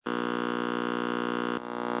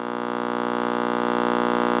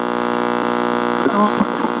Or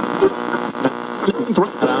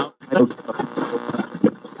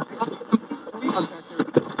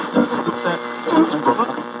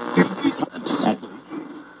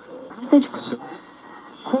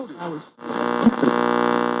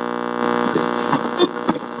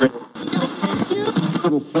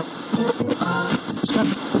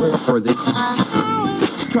they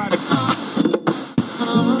try to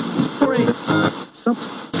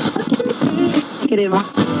something.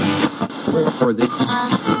 Or they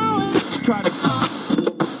try to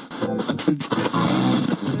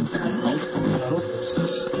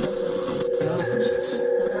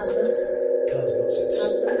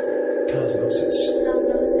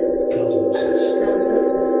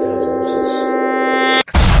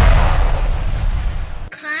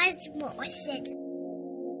Cosmosis.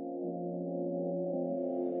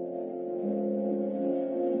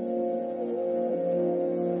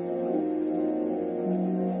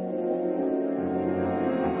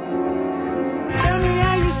 Tell me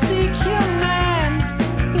how you seek your man.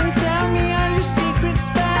 You tell me all your secret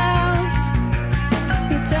spells.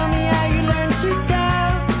 You tell me how you learned to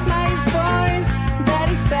tell my voice that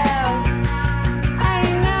he fell. I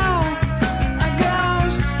know a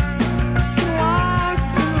ghost can walk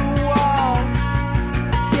through walls,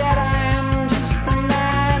 yet I am just a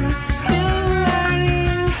man still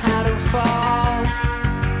learning how to fall.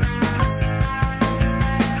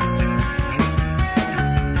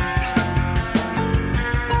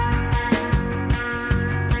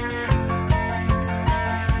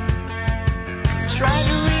 Try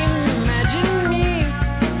to reimagine me,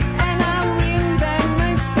 and I'll reinvent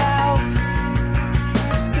myself.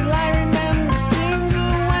 Still I remember scenes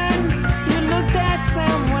of when you looked at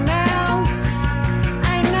someone else.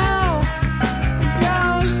 I know a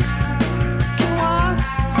ghost can walk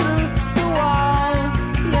through the wall,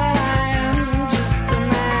 yet I am just a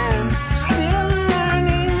man still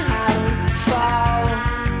learning how to fall.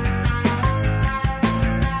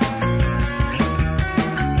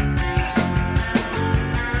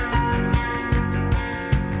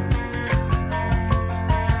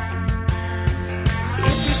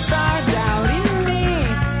 If you start doubting me,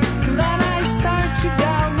 then I start to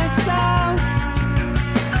doubt myself.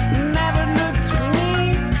 Never look through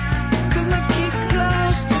me, 'cause I keep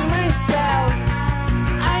close to myself.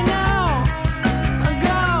 I know a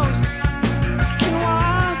ghost can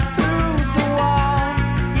walk through the wall,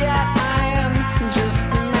 yet I am just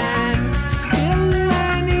a man still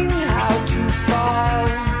learning how to fall.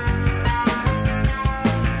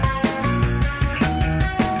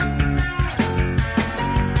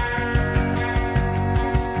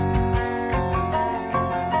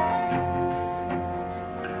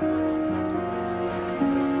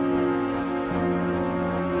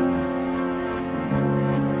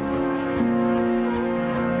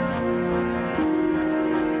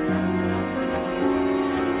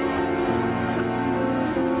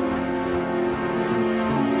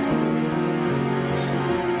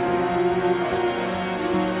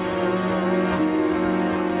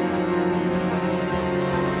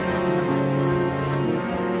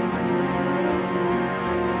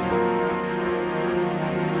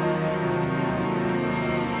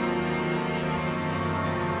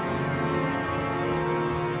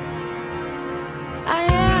 I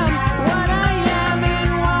am what I am,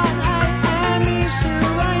 and what I am is who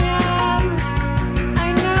I am. I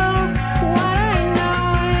know what I know,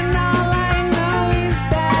 and all I know is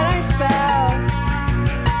that I fell.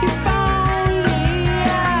 If only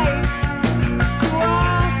I could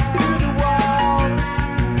walk through the wall,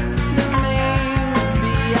 then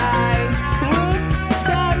maybe I would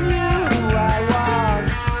tell you who I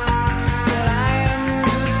was. But I am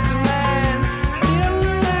just a man still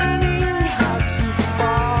learning how to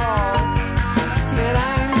fall. That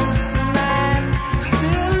I'm just a man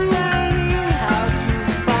still learning how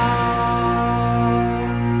to fall.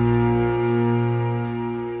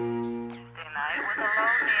 Tonight was a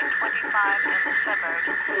low near 25 in the suburbs,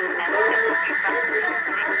 and it will be back to 6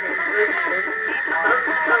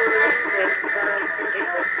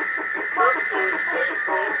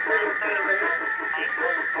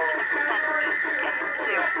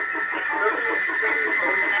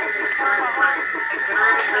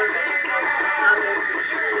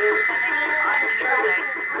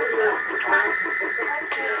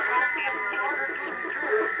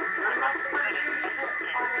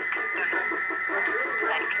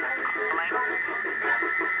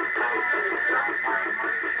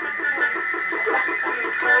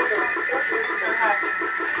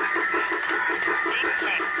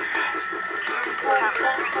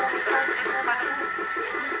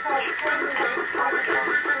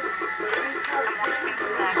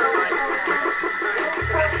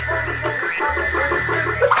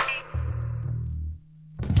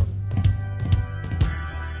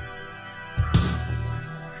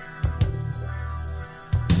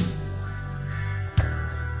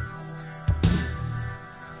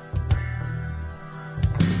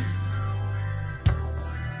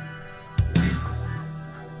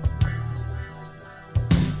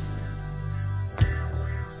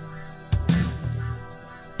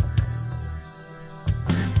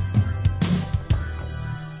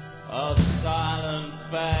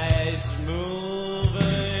 face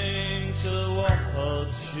moving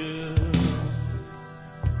towards you.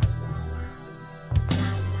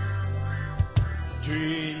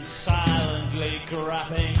 Dreams silently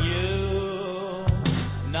grabbing you,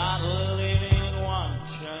 not leaving one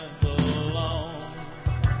chance alone.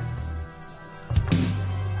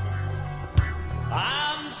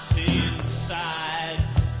 I'm seeing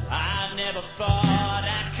sights I never thought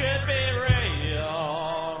I could be real.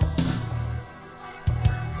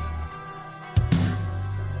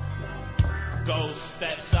 Ghost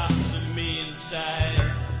steps up to me and say,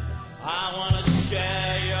 I wanna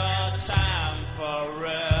share your time for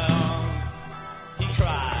real. He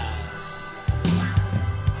cries,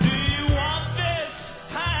 do you want this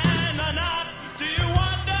hand or not? Do you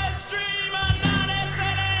want this dream or not? Is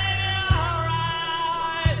it in your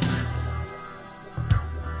eyes?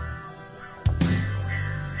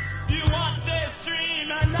 Do you want this dream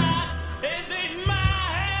or not? Is it my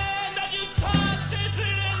hand that you touch? Is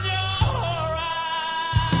it in your eyes?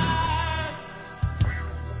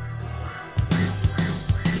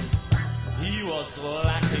 He was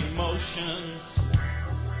lacking motions,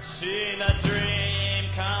 seeing a dream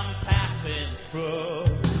come passing through.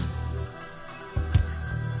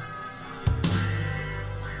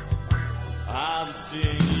 I'm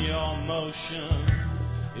seeing your motion,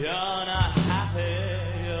 you're not happy,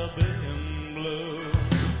 you're being blue.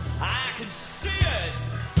 I can see it.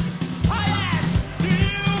 I ask, do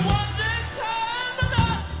you want this hand or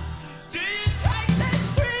not? Do you take this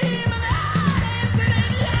dream or not? Is it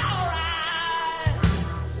in your eyes?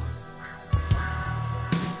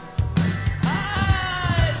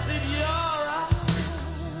 Is it your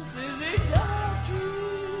eyes? Is it your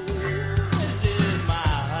dream? Is it in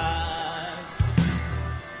my eyes?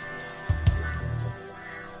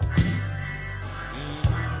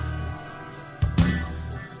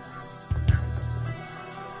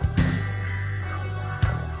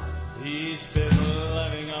 He's been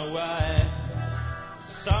living away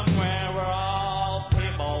somewhere where all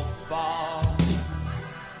people fall.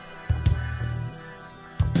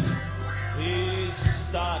 He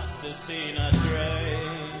starts to see a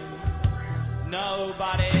dream.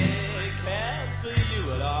 Nobody cares for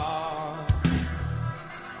you at all.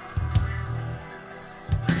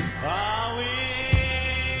 Are we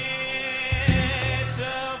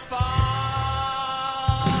to fall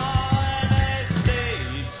in this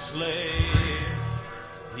deep sleep?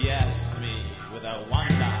 He asked me with a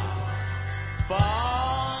wonder.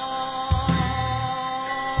 Fall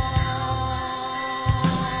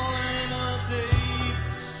in a deep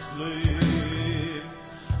sleep.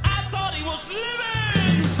 I thought he was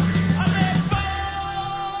living. I let fall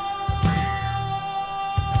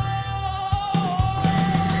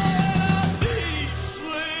in a deep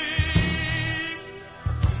sleep.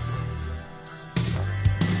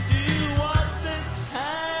 Do you want this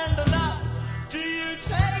hand or not? Do you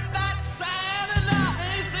take that sand or not?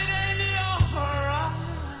 Is it in your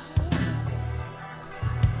eyes?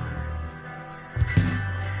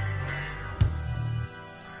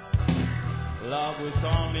 Love was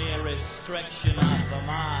only a restriction of the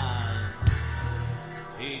mind.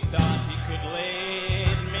 He thought he could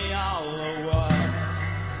lead me all the way.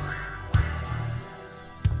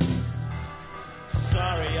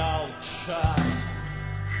 Sorry, old chap.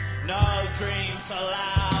 No dreams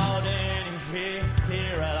allowed in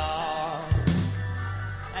here at all.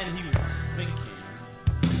 And he was thinking,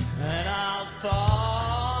 and I thought,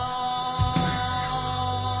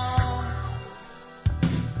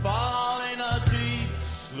 fall in a deep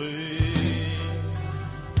sleep.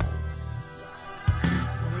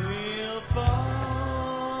 We'll fall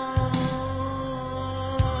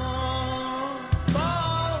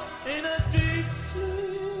in a deep sleep.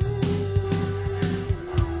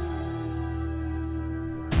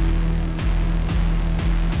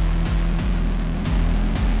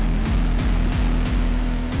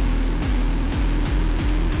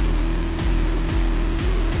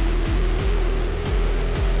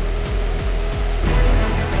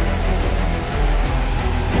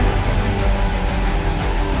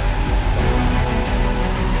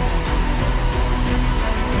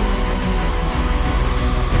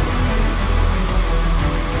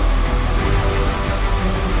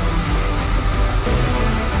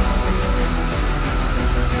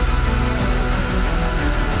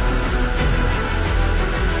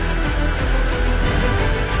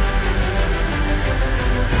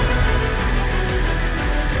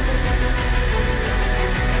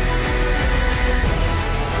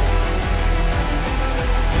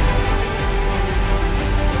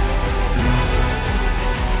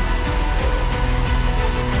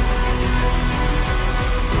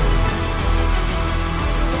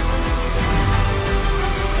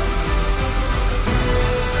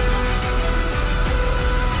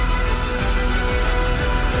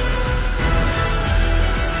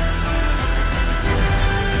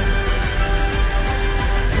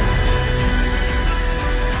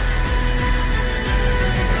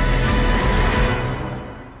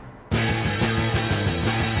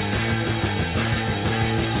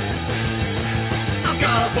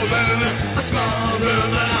 colorful room, a small room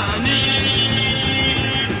that I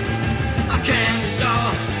need. A candy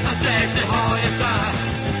store, a sexy hall, yes I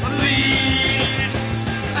lead.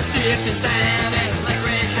 A sifting sand and like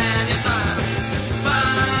red hand, yes I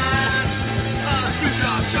find. A street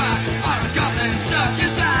dog truck, or a goblin shuck,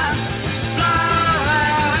 yes I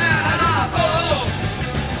blind. And I pull,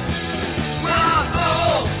 well I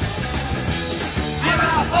pull,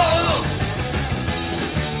 yeah I pull,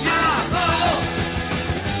 yeah I pull.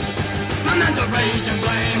 My mental rage and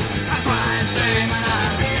blame, I cry and shame and I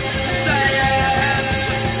say it.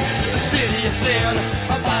 A city of sin,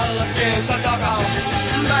 a bottle of gin, so doggone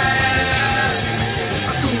bad.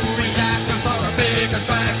 A cool reaction for a big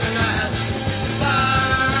attraction, that's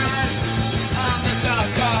fine. I'm just a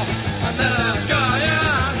girl, another girl,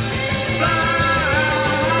 yeah.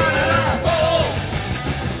 Blind and I pull,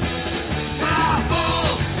 well I pull,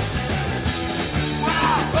 well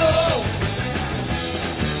I pull.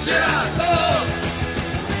 Yeah, oh,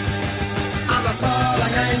 I'm a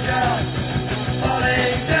falling angel,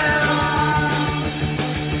 falling down.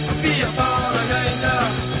 I'll be a falling angel,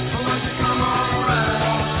 so won't you come on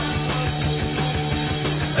around?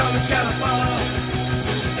 Don't be scared to fall,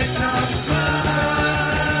 it's not fun.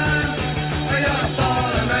 You're a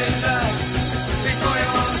fallen angel, before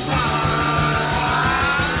you're on fire.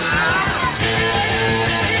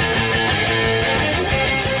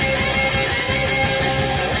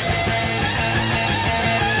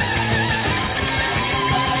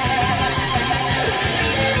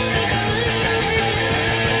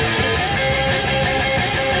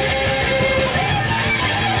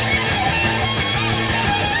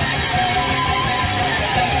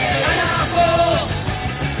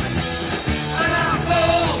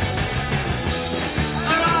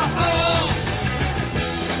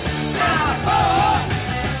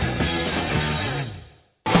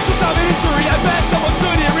 Sometime in history, I bet someone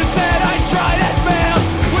stood here and said I tried and failed.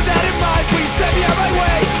 With that in mind, please set me on my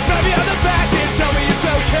way. Pat me on the back and tell me it's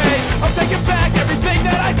okay. I'll take it back, everything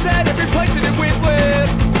that I said, every place that it went with.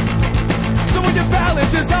 So when your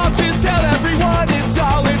balance is off, just tell everyone it's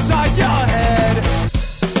all inside your head.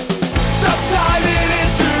 Sometime in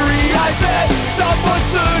history, I bet someone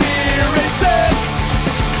stood here and said,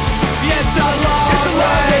 it's a long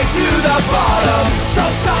way to the bottom.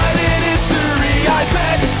 Sometime in history, I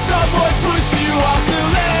bet someone pushed you off the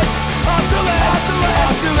ledge, off the ledge, off the ledge,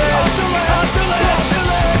 off the ledge, off the ledge, off the ledge, off the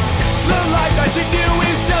ledge. The life that you knew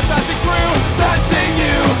is just passing through, passing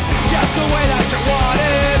you, just the way that you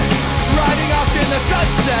wanted. Riding off in the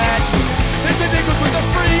sunset, it's an equals with a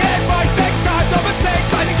free advice. Next time, no mistake,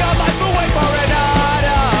 finding your life away for an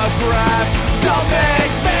autograph. Don't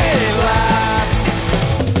make me laugh.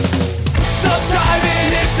 Sometime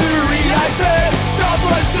in history, I bet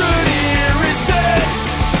someone stood here and said,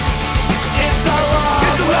 it's a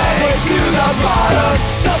long way to the bottom.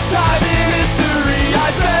 Sometime in history, I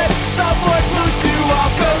bet someone pushed you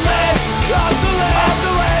off the ledge, off the ledge, off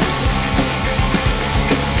the ledge.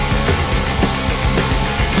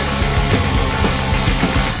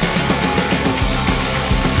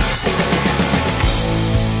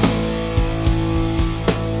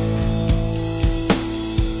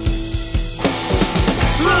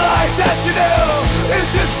 The life that you knew is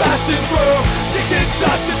just passing through, kicking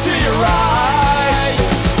dust into your eyes.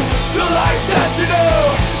 The life that you knew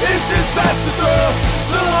is just passing through.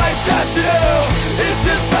 The life that you knew is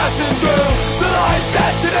just passing through. The life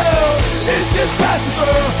that you knew is just passing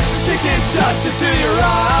through, kicking dust into your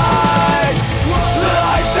eyes. The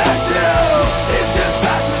life that you knew is just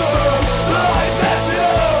passing through. The life that you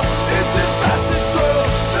knew is just passing through.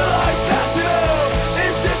 The life that you knew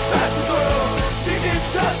is just passing through, kicking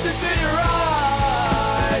dust into your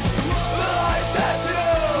eyes. The life that you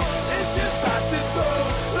knew is just passing through.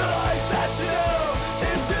 The life that you knew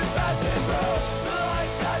is just passing through. The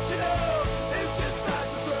life that you knew is just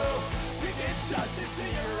passing through, kicking dust into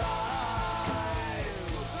your eyes.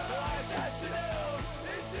 The life that you knew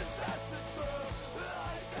is just passing through. The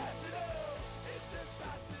life that you knew is just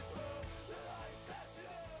passing through. The life that you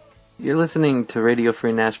knew. You're listening to Radio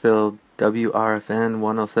Free Nashville, WRFN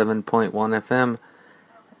 107.1 FM,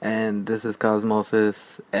 and this is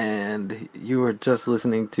Cosmosis, and you were just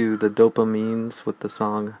listening to the Dopamines with the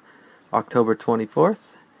song October 24th,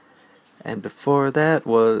 and before that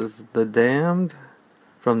was The Damned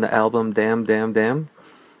from the album Damn Damn Damn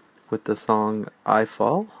with the song I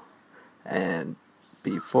Fall, and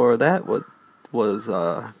before that was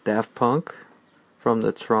Daft Punk from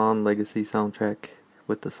the Tron Legacy soundtrack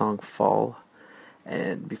with the song Fall,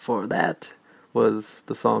 and before that was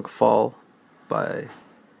the song Fall by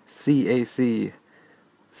CAC,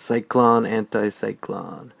 Cyclone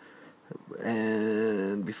Anti-Cyclone.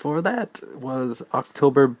 And before that was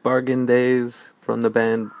October Bargain Days from the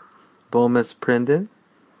band Bomis Prindin.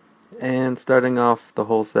 And starting off the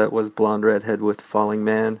whole set was Blonde Redhead with Falling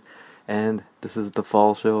Man. And this is the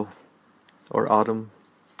fall show, or autumn,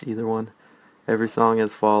 either one. Every song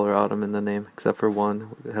has fall or autumn in the name, except for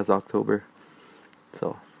one. It has October.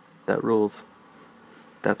 So, that rules.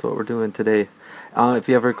 That's what we're doing today. If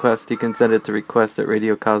you have a request, you can send it to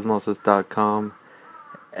request@radiocosmosis.com.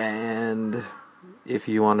 And if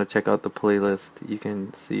you want to check out the playlist, you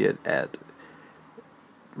can see it at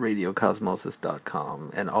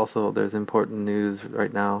radiocosmosis.com. And also, there's important news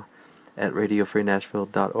right now at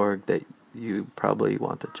radiofreenashville.org that you probably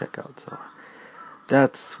want to check out. So,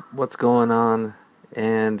 that's what's going on.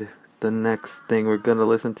 And the next thing we're going to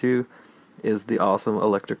listen to is the awesome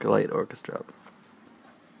Electric Light Orchestra.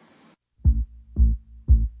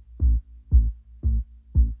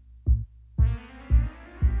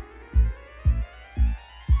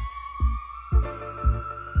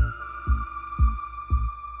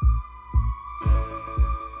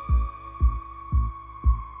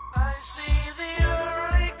 I see the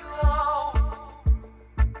early glow.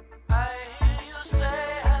 I hear you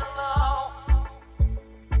say hello.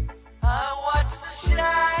 I watch the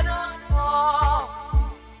shadows fall.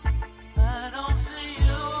 I don't see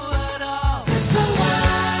you at all. It's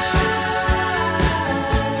alive.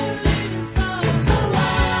 It's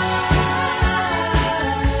alive.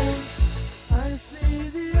 I see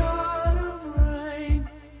the autumn rain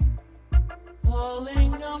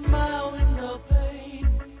falling on my window pane.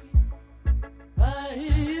 I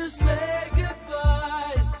hear you say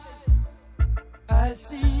goodbye. I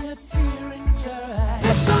see a tear in your eye.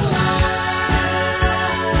 It's alive.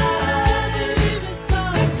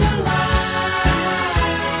 It's alive.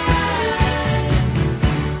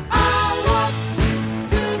 Our love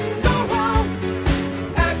couldn't go wrong.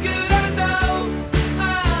 How could I know? I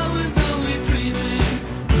was only dreaming.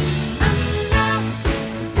 And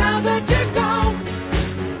now that you're gone,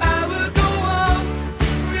 I will go on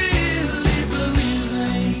really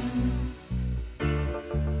believing.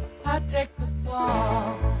 I take the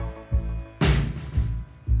fall.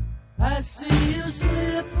 I see you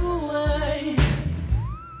slip away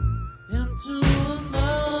into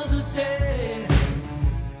another day.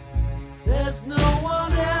 There's no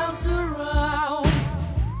one else around.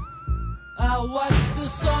 I watch the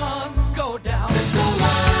sun go down. It's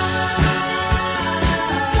alive.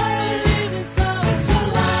 It's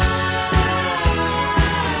alive.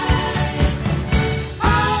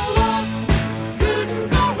 Our love couldn't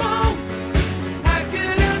go wrong. How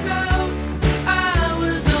could I know? I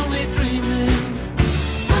was only dreaming.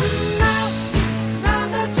 And now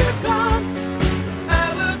that you're gone, I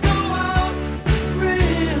will go on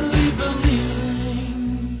really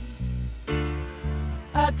believing.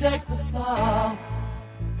 I take the fall.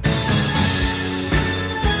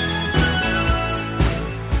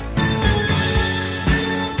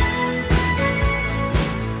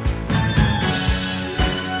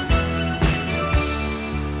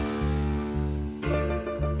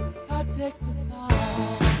 I take the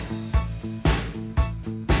fall.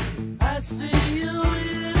 I see you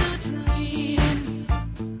in a dream.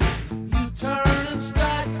 You turn and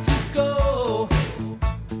start to go.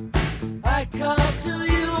 I call to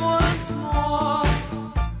you once more.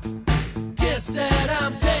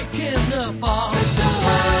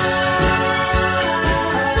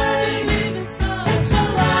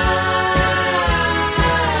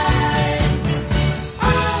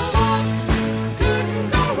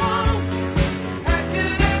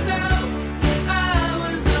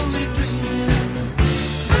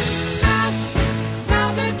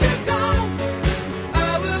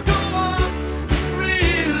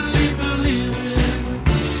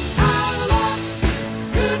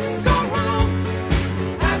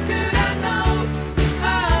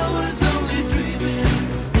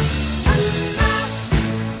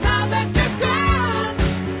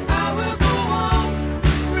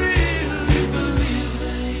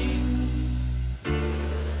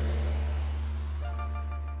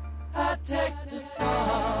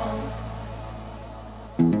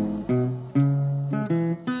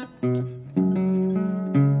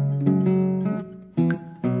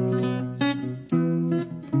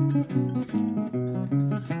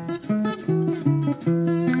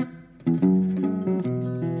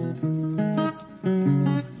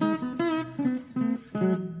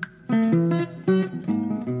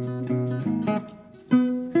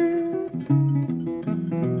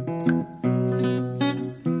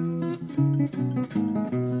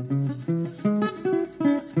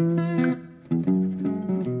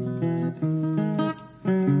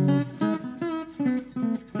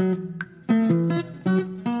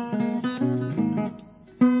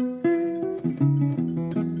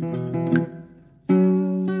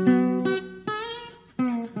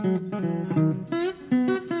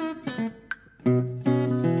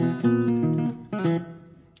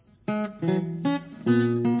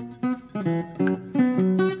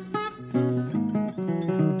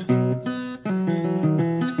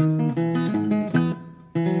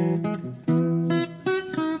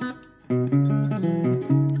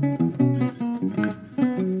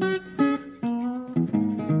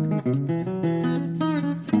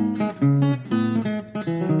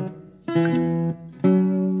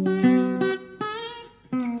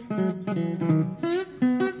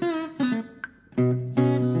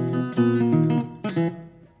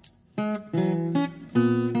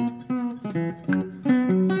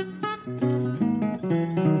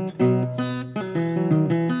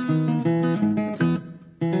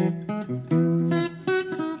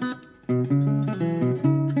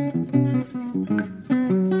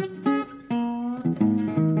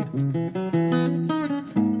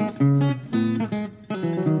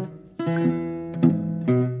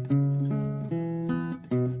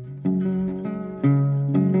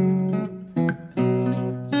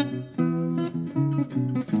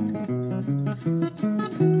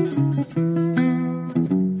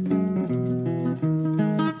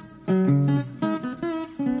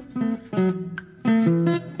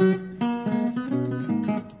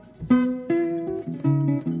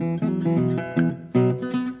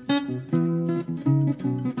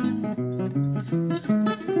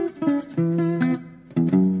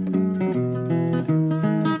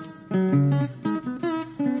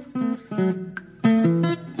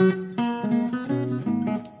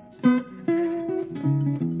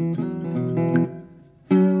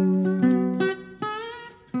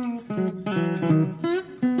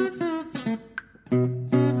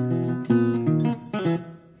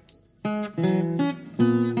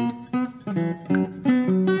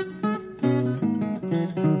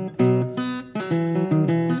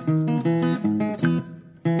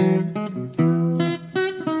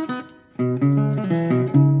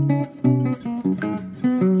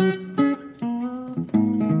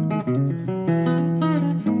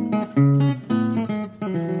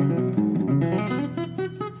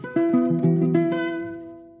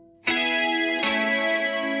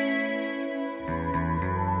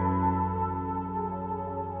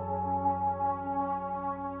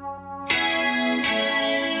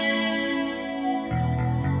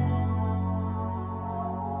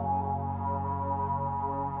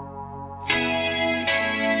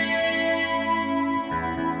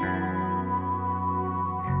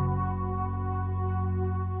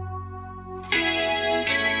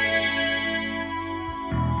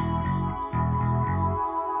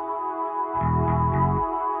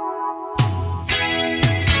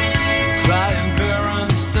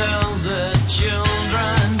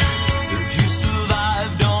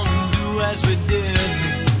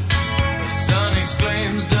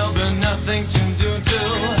 nothing to do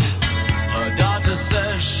till her daughter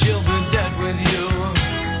says she'll be dead with you.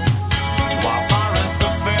 While far at the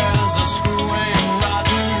fairs are screwing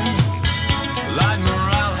rotten, light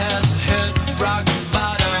morale has hit rock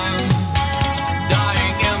bottom.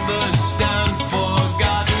 Dying embers stand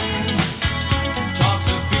forgotten. Talks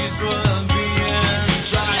of peace were being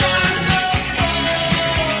tried.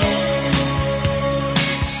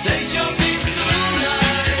 State your peace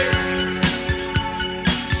tonight.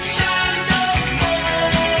 Stand up.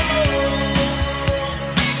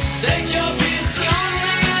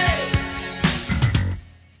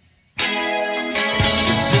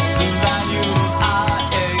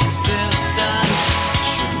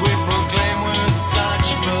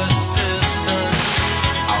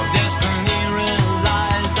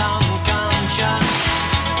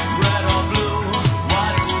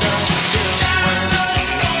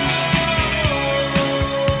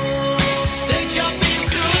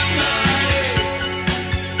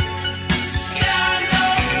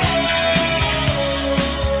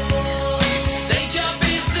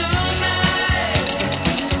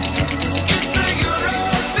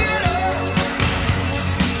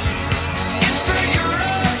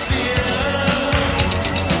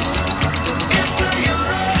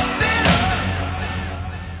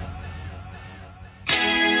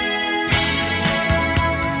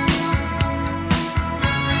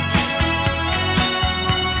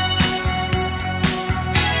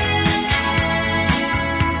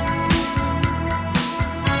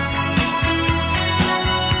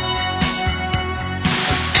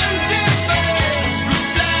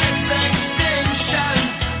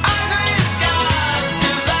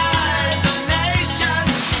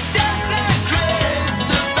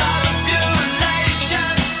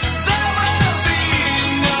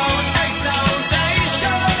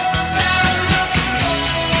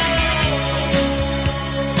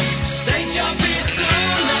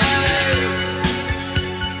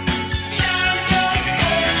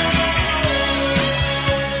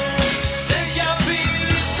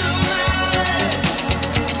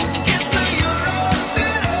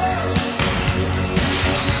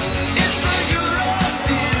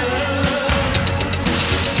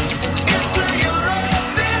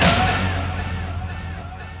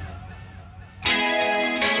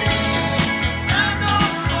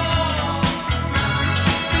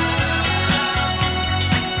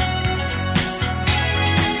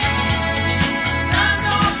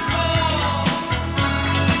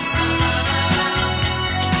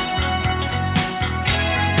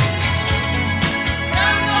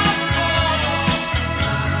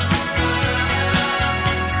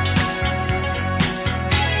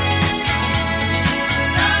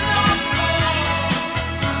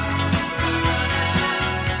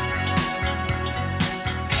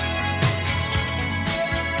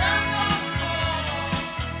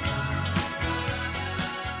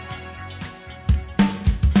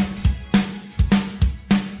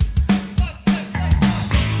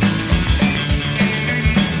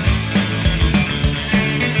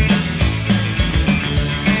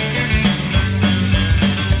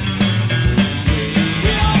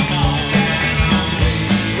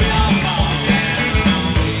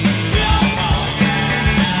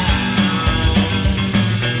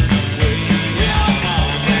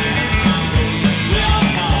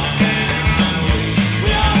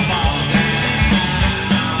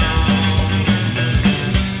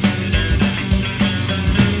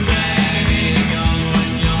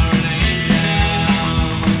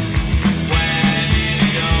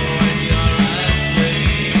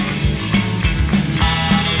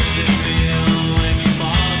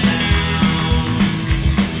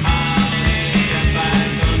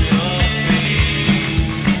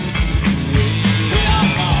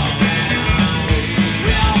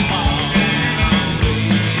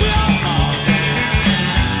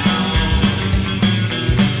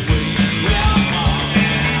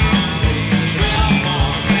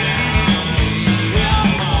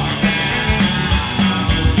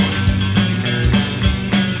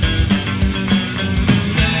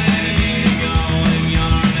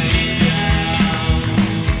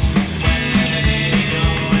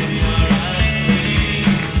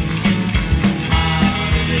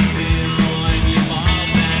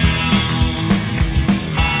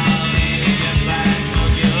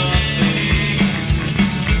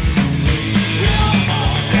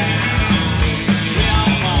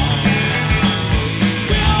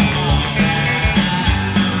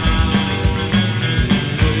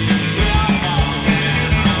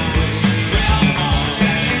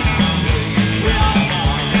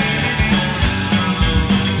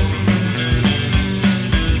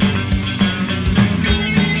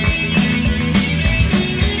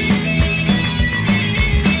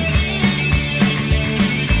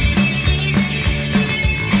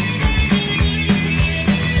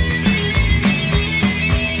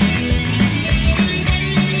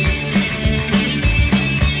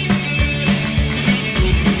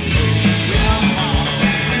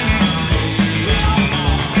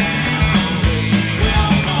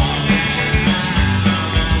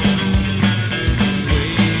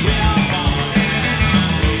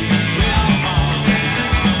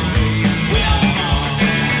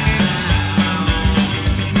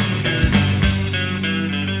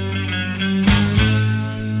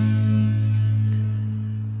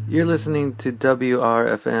 You're listening to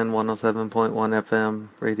WRFN 107.1 FM,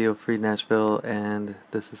 Radio Free Nashville, and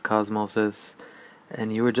this is Cosmosis.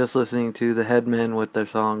 And you were just listening to the Headmen with their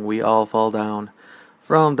song We All Fall Down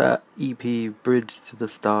from the EP Bridge to the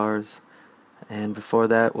Stars. And before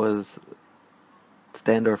that was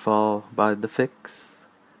Stand or Fall by The Fix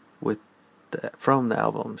from the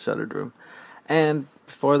album Shuttered Room. And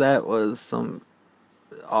before that was some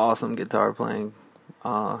awesome guitar playing.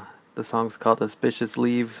 The song's called Auspicious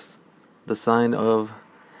Leaves, The Sign of,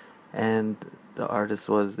 and the artist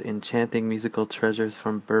was Enchanting Musical Treasures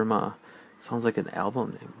from Burma. Sounds like an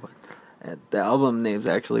album name, but the album name's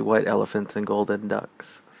actually White Elephants and Golden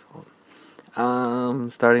Ducks. So,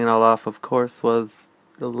 starting it all off, of course, was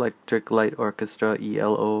Electric Light Orchestra,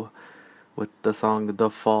 ELO, with the song The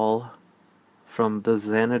Fall from the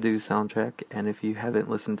Xanadu soundtrack. And if you haven't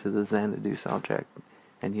listened to the Xanadu soundtrack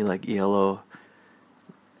and you like ELO,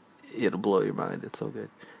 it'll blow your mind. It's so good.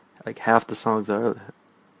 Like half the songs are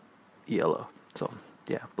ELO. So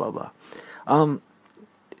yeah, blah blah.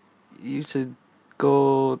 You should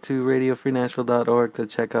go to radiofreenashville.org to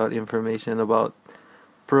check out information about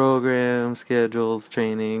programs, schedules,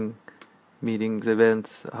 training, meetings,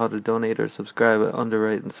 events, how to donate or subscribe,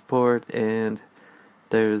 underwrite, and support. And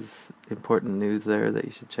there's important news there that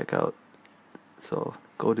you should check out. So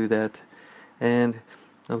go do that. And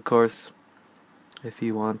of course, if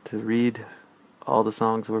you want to read all the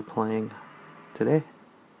songs we're playing today,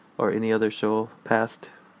 or any other show past,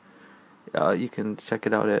 you can check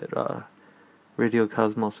it out at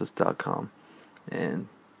radiocosmosis.com, and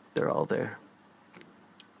they're all there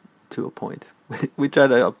to a point. We try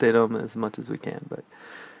to update them as much as we can, but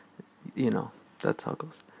that's how it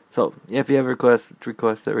goes. So if you have request at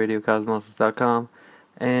radiocosmosis.com,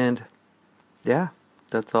 and yeah,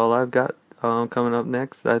 that's all I've got. Coming up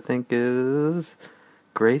next, I think, is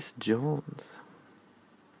Grace Jones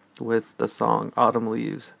with the song Autumn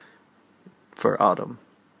Leaves for Autumn.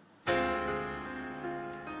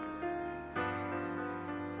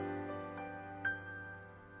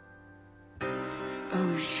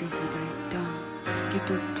 Oh, je voudrais tant que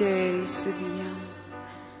tu te souviens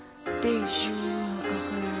des jours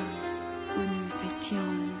heureux où nous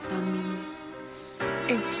étions amis.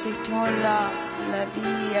 Et ces temps-là, la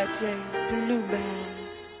vie était plus belle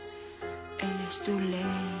et le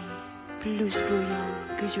soleil plus brillant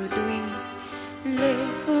qu'aujourd'hui. Les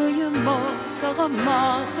feuilles mortes se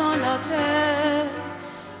ramassent dans la paix.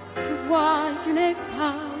 Tu vois, je n'ai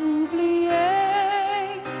pas oublié.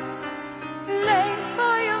 Les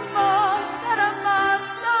feuilles mortes se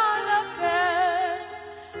ramassent dans la paix.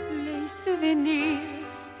 Les souvenirs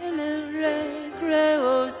et les regrets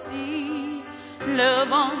aussi. Le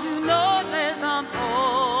vent du nord les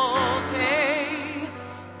emporte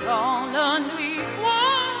dans la nuit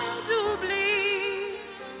froide d'oubli.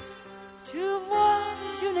 Tu vois,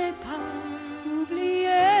 je n'ai pas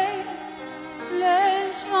oublié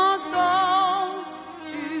les chansons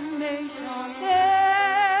que tu m'as chantées.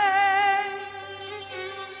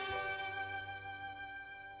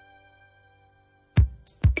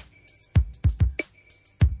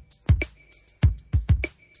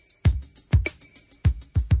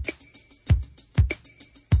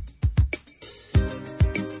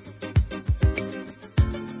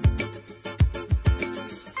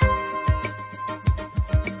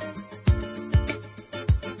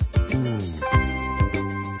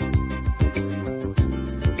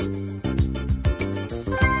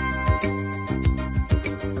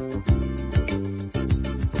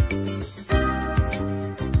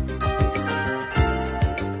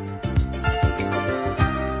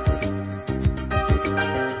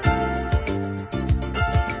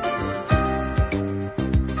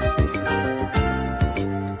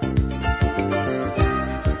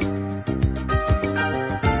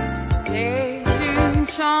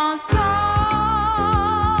 Toi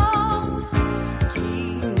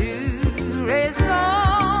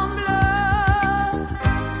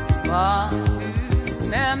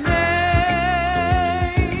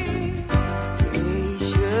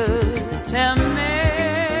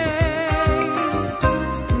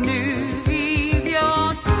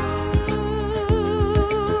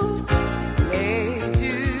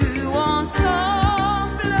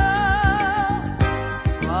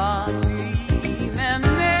tu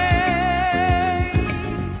m'aimais.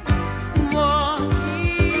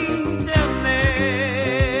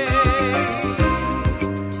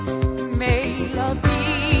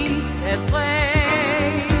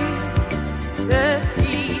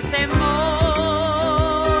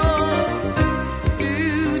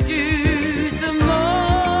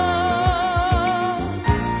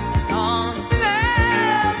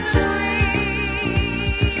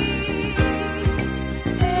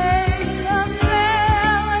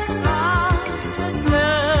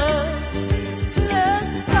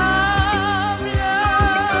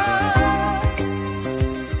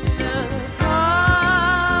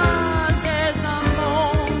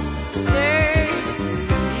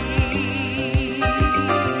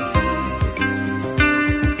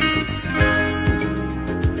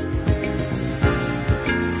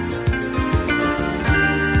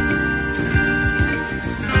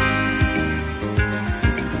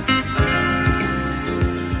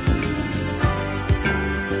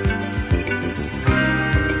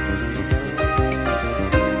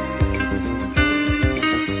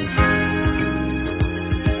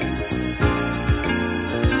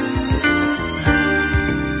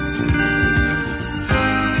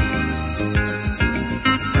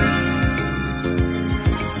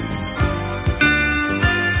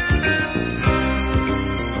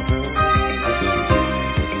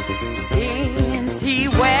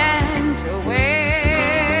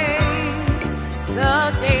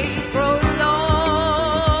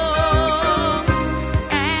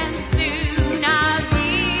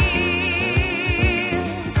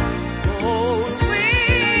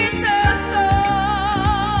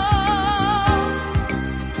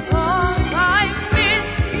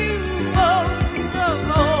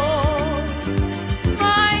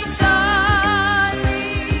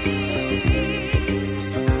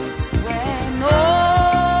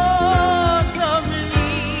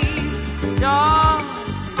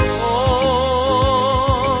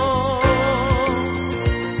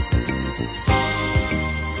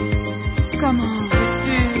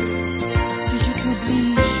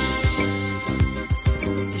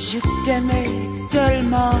 m'aimais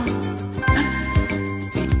tellement.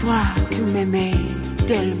 Et toi, tu m'aimais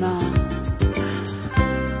tellement.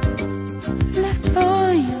 Les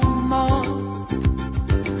feuilles mortes,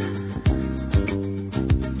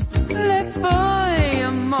 les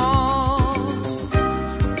feuilles mortes.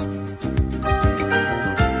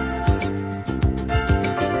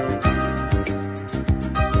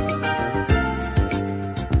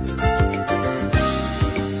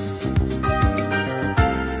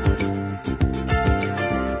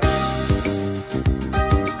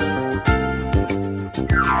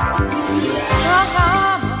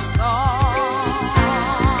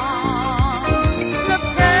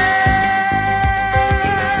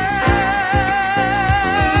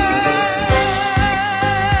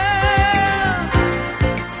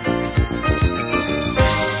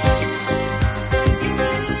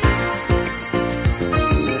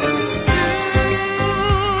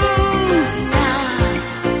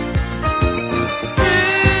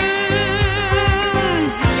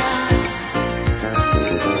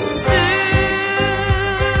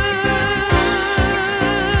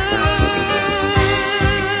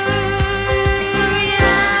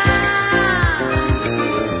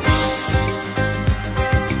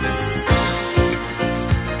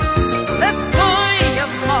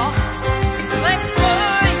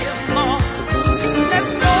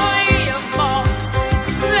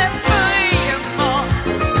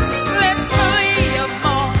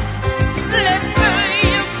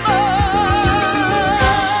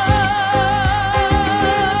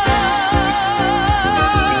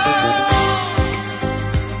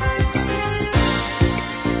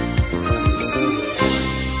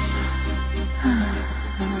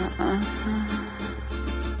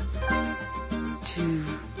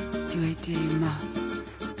 Tu étais ma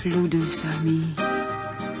plus douce amie.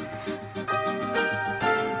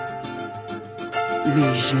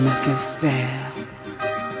 Mais je n'ai que faire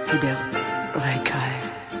que de regrets.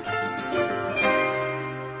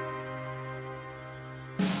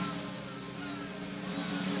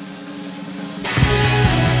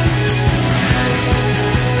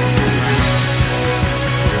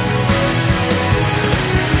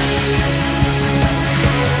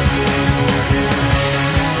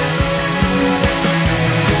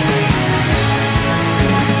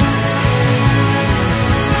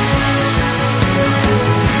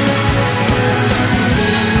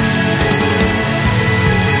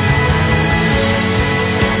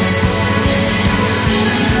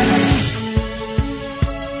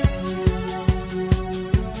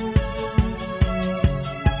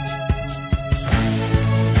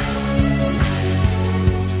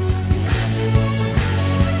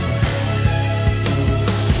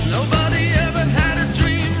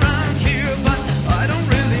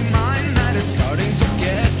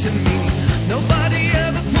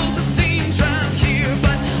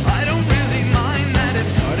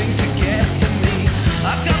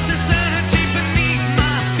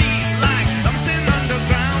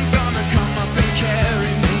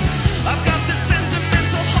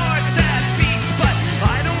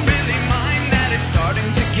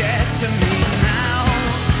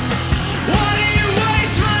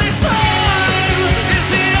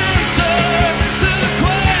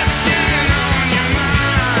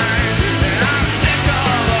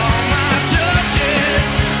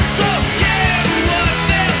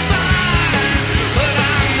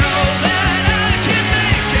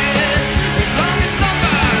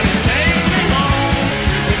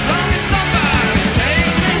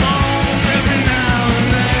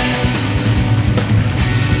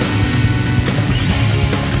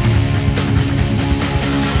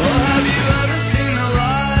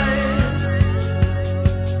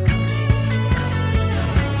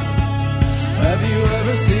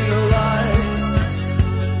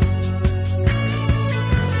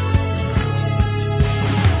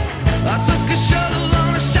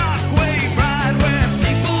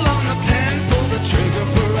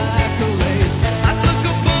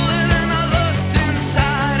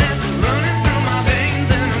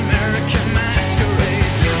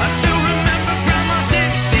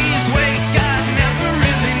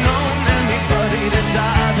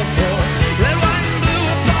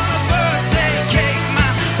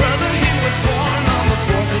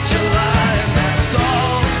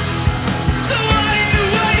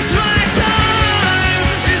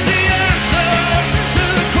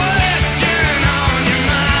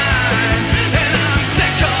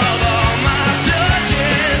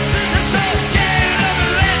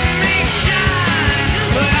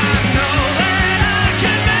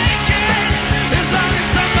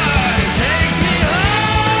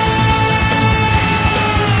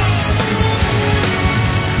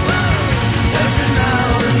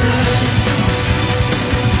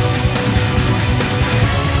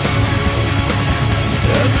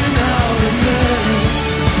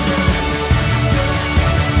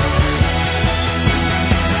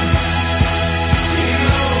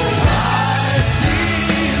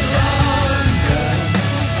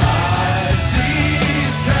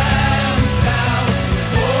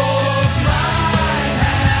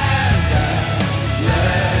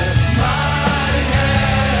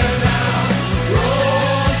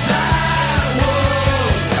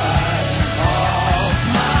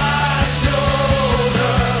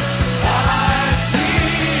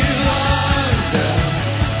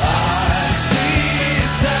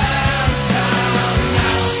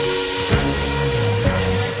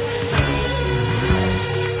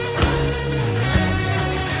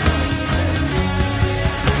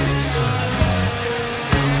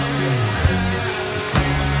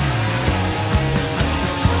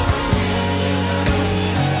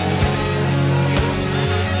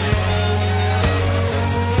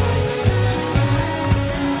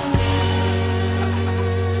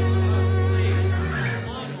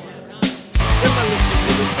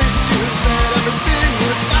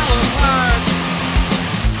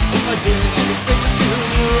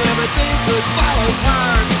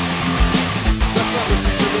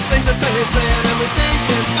 they say, and everything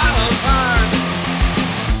can fall apart.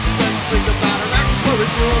 Let's think about our actions, what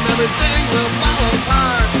we're doing, everything will fall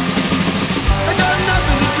apart. I got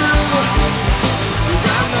nothing to do, you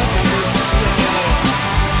got nothing to say.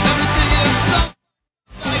 Everything is so,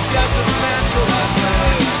 I guess it's natural that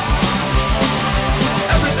way.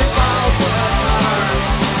 Everything falls apart.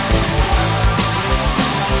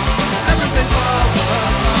 Everything falls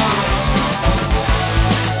apart.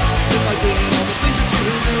 If I did all the things that you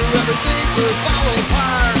do, everything could fall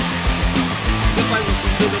apart. If I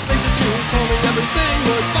listened to the things that you told me, everything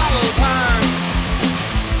would fall apart.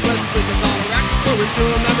 Let's think about our actions, what we're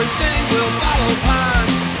doing, everything will fall apart.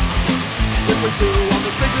 If we do all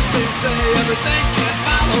the things that we say, everything can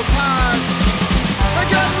fall apart. I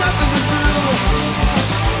got nothing to do,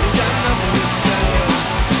 you got nothing to say.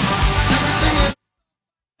 Everything is,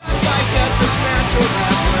 I guess it's natural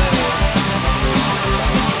that way.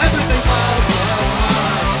 Everything falls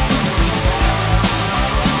apart.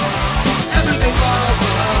 Everything falls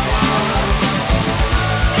apart.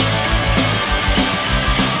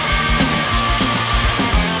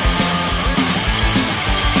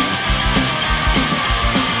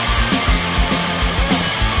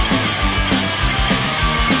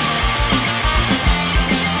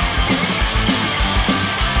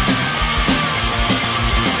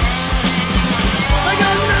 I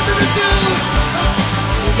got nothing to do,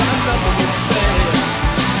 you got nothing to say.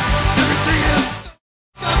 Everything is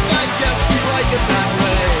up, I guess we like it that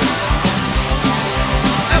way.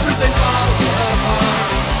 Everything falls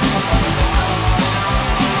apart.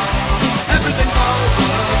 Everything falls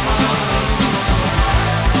apart.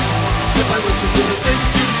 If I listen to the things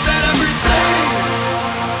that you said, everything.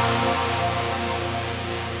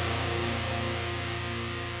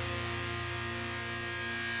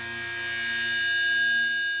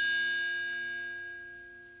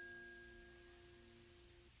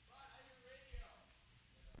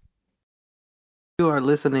 You are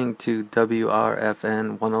listening to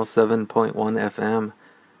WRFN 107.1 FM,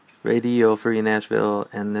 Radio Free Nashville,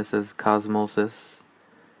 and this is Cosmosis.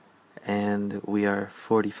 And we are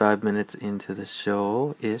 45 minutes into the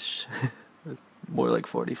show-ish. More like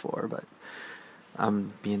 44, but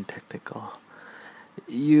I'm being technical.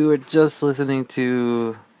 You are just listening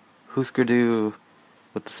to Husker Du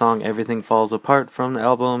with the song Everything Falls Apart from the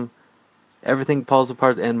album Everything Falls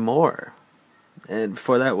Apart and More. And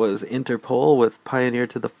before that was Interpol with Pioneer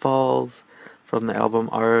to the Falls from the album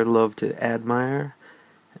Our Love to Admire.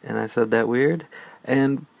 And I said that weird.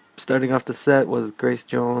 And starting off the set was Grace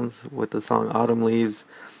Jones with the song Autumn Leaves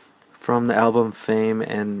from the album Fame.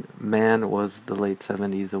 And man, was the late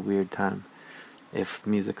 70s a weird time if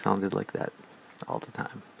music sounded like that all the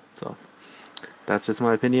time. So that's just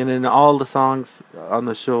my opinion. And all the songs on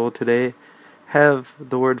the show today have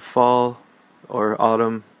the word fall or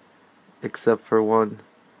autumn, except for one.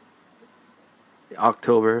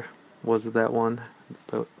 October was that one,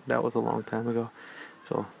 but that was a long time ago.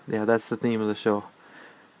 So yeah, that's the theme of the show.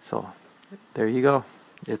 So there you go.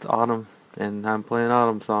 It's autumn, and I'm playing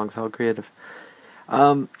autumn songs. How creative.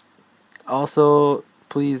 Also,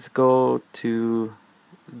 please go to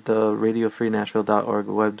the radiofreenashville.org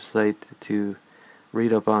website to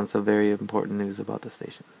read up on some very important news about the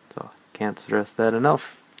station. So can't stress that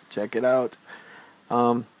enough. Check it out.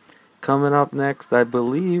 Coming up next, I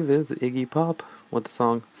believe, is Iggy Pop with the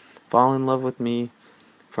song Fall in Love with Me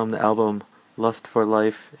from the album Lust for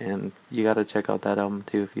Life. And you gotta check out that album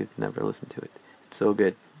too if you've never listened to it. It's so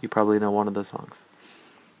good. You probably know one of the songs.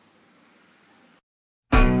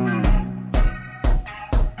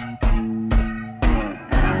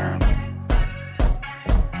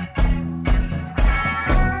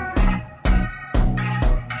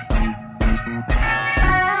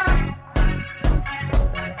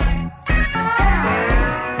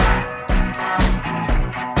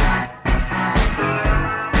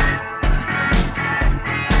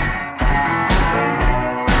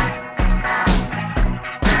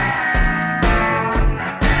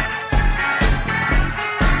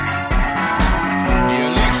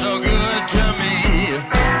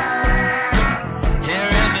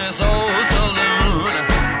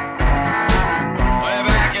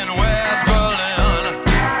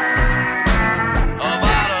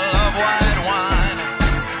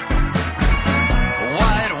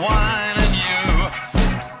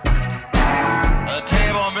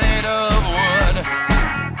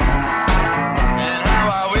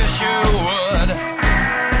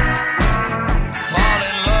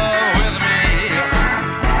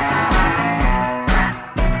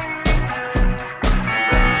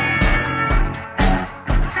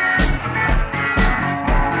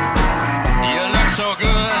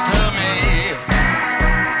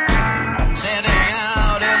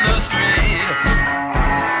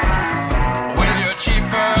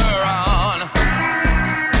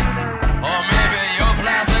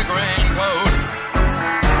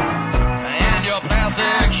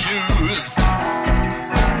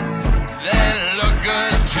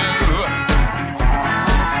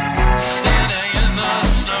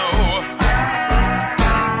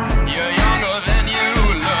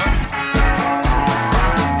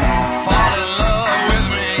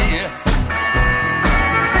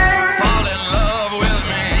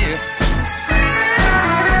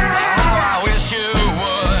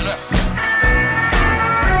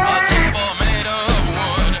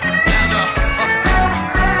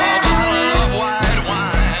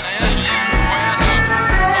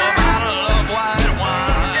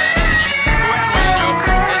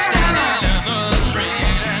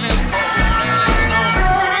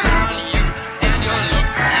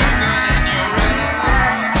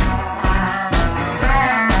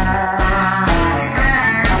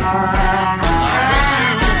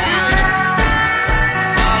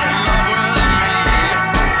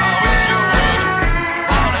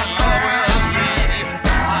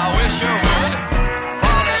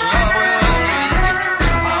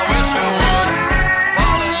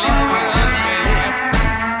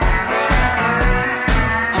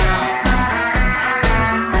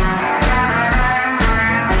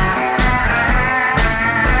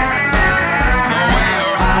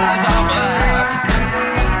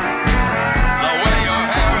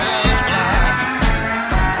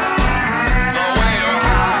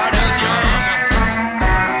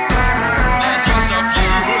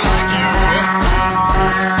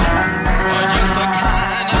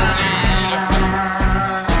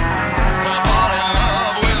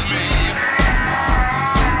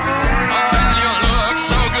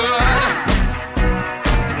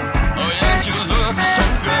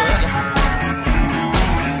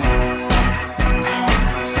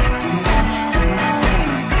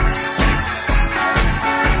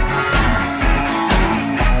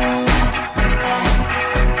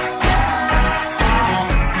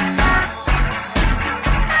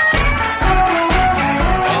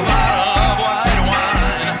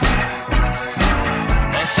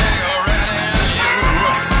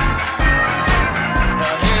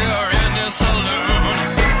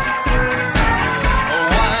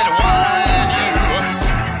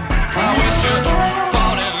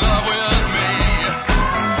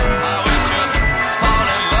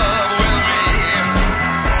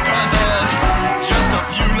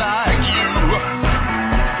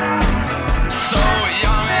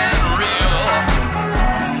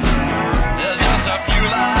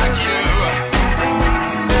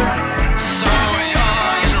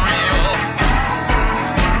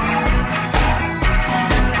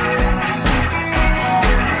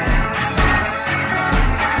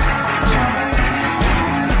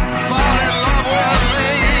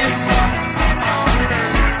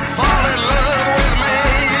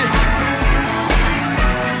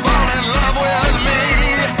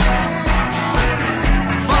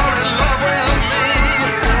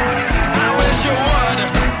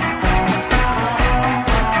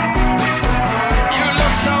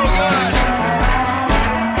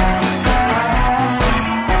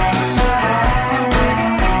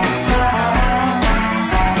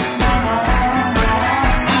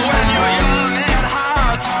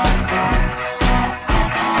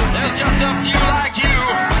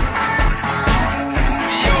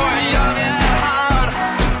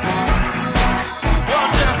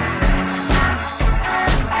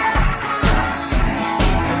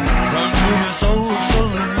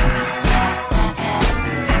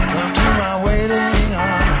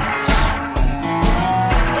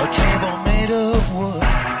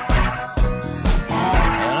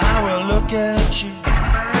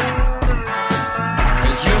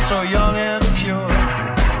 You're young and pure,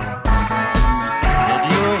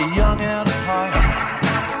 and you're young at heart.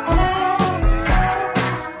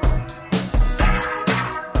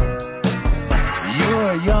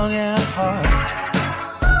 You're young at heart.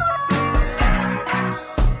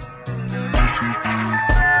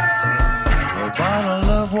 A bottle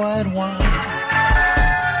of white wine.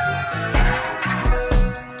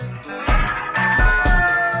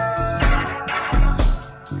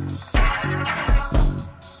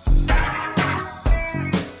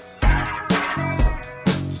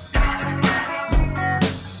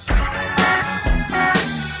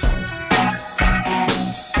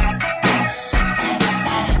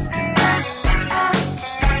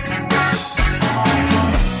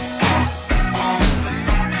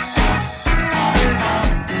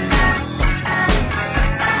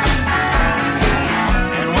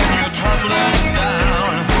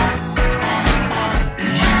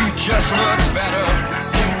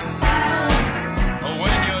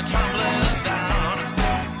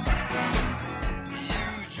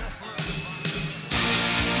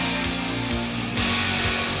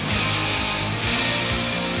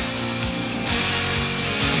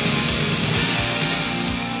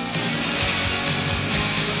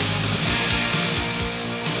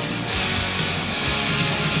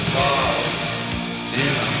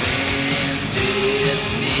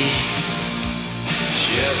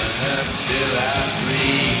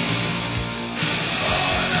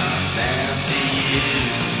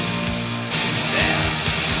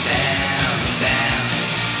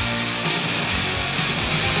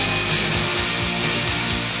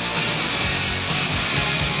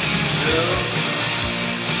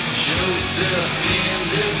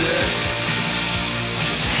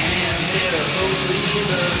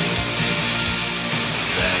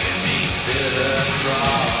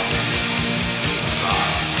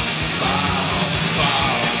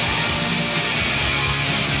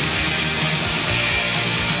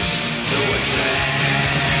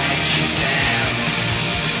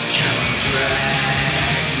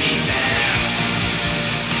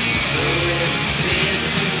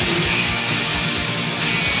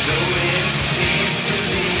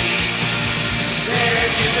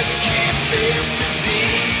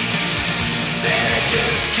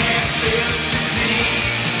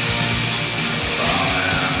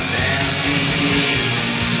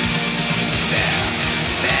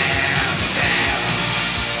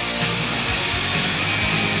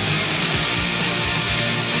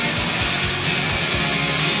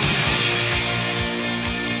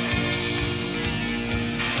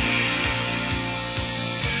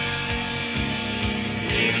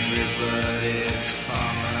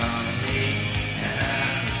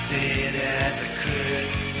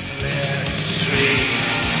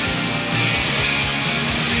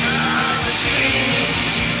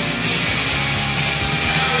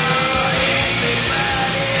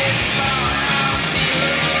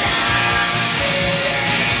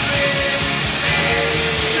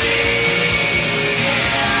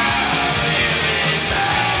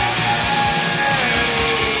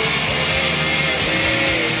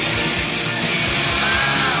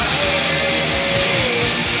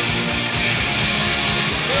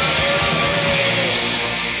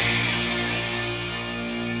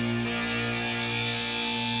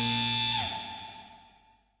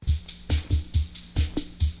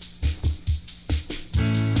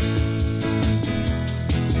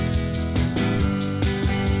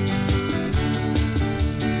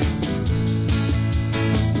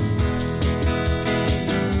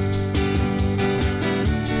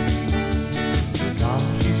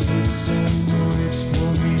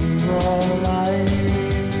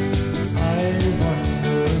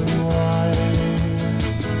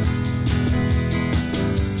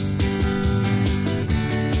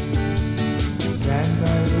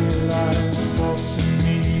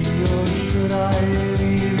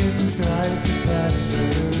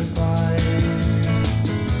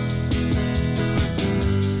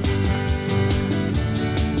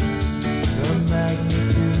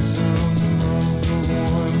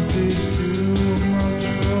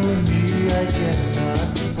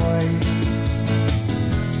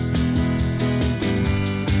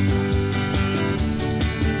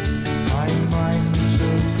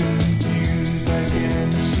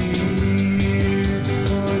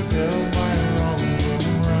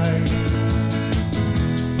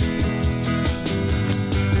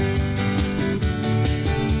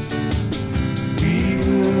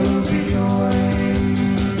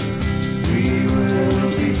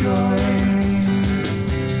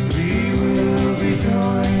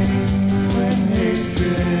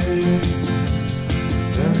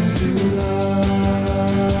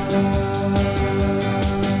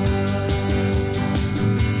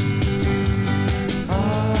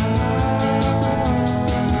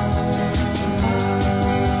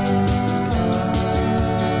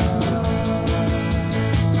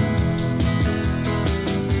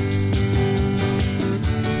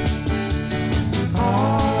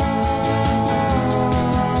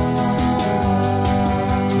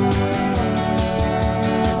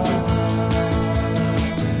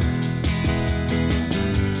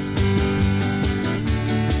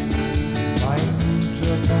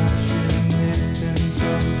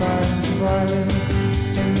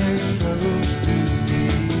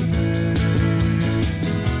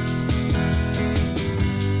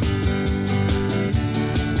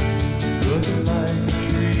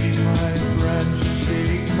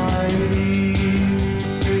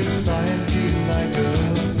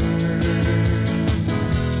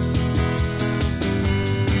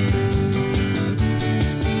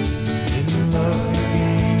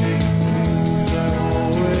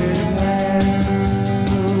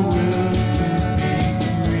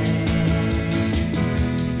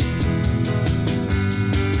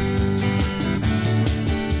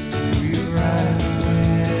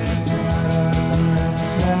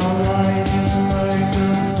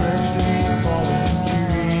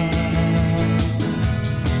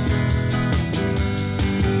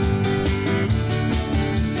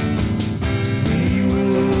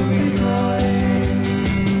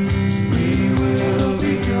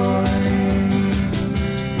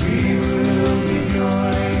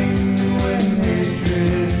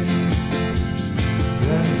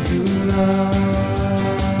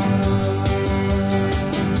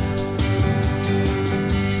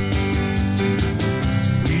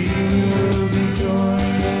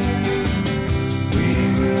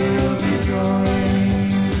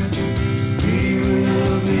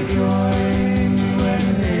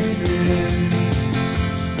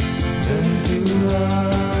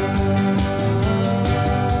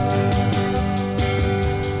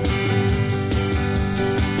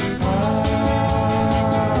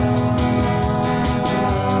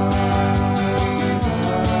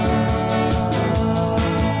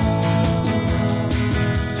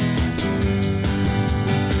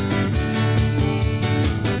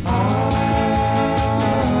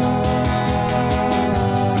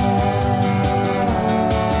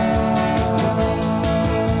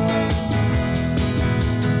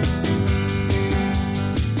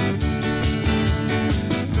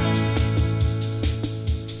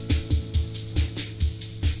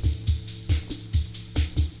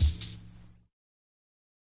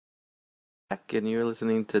 And you're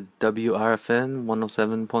listening to WRFN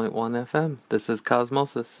 107.1 FM. This is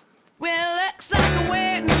Cosmosis. Well, looks like I'm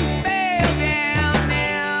waiting to fail down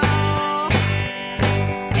now.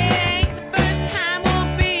 It ain't the first time,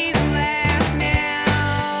 won't be the last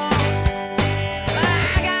now. But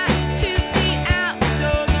I got to be out the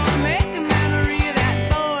door, gonna make a memory of that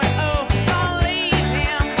boy. Oh, gonna leave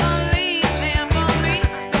him, gonna leave him, gonna leave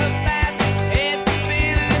so fast. It's a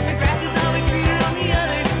spinning, the grass is always greener on the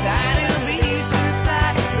other side. It'll be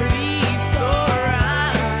suicide, but he's so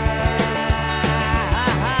right.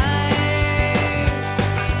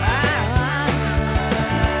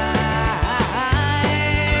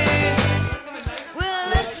 Well,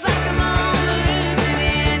 looks like I'm on the losing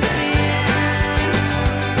end again.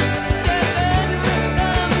 Stepping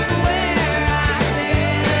from where I've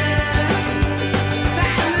been.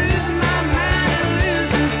 I'm losing my mind and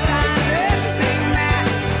losing sight of everything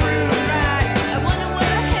that's true and right. I wonder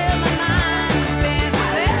where the hell my mind has been. I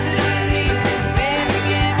left it underneath the bed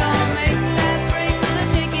again. Gonna make the last break for the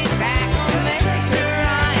ticket back. Gonna make sure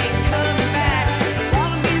I ain't coming back.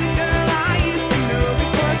 Wanna be the girl I used to know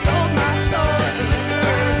before I sold my soul to the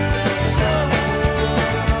liquor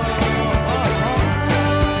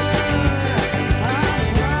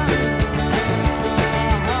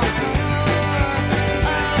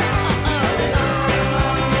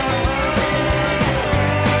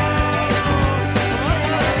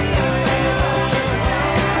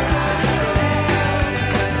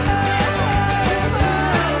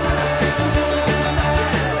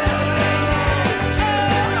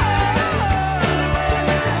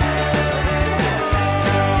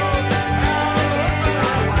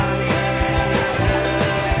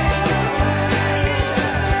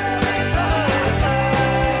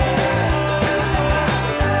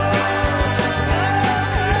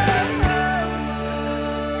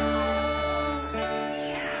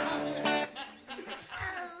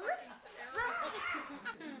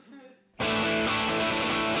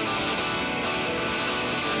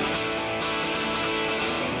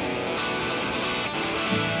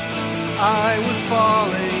I was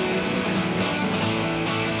falling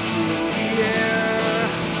through the air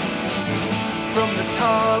from the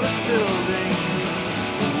tallest building,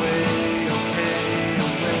 away, okay,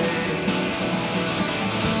 away.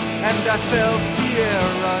 And I felt the air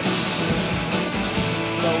rush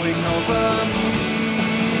flowing over me,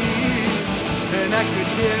 and I could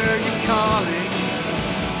hear you calling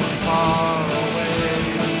from far away,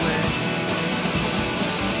 away.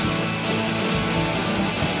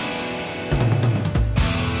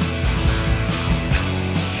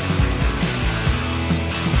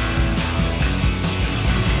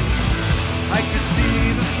 I could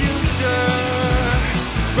see the future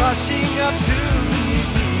rushing up to meet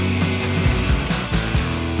me.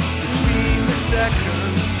 Between the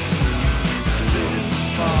seconds, split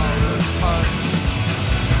smaller parts.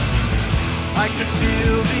 I could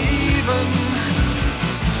feel the even,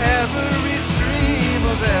 every stream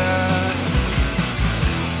of air.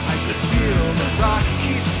 I could feel the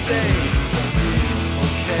rocky state of being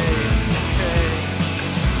okay, okay.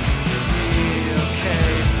 To be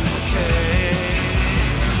okay, okay.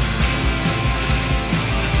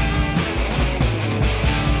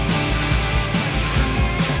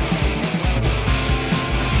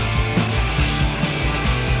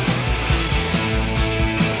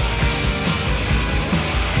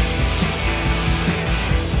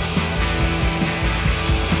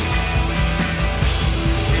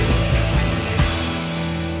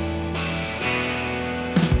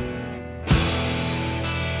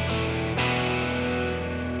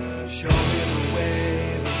 Show me the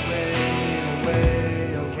way, okay. Show me the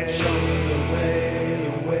way, okay. Show me the way,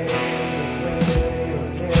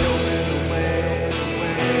 okay. Show me the way,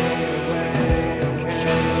 okay.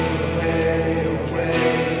 Show me the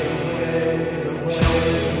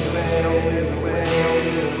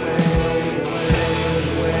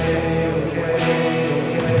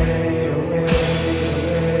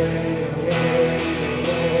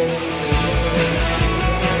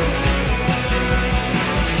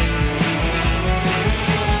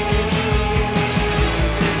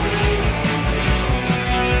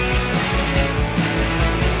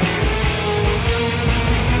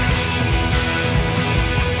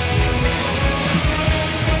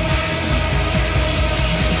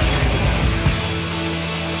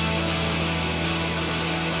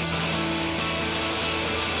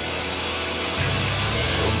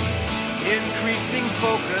increasing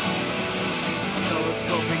focus,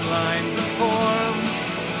 telescoping lines and forms,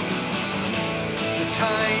 the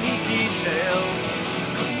tiny details.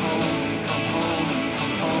 Come home, come home,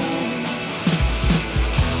 come home.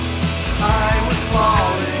 I was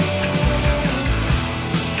falling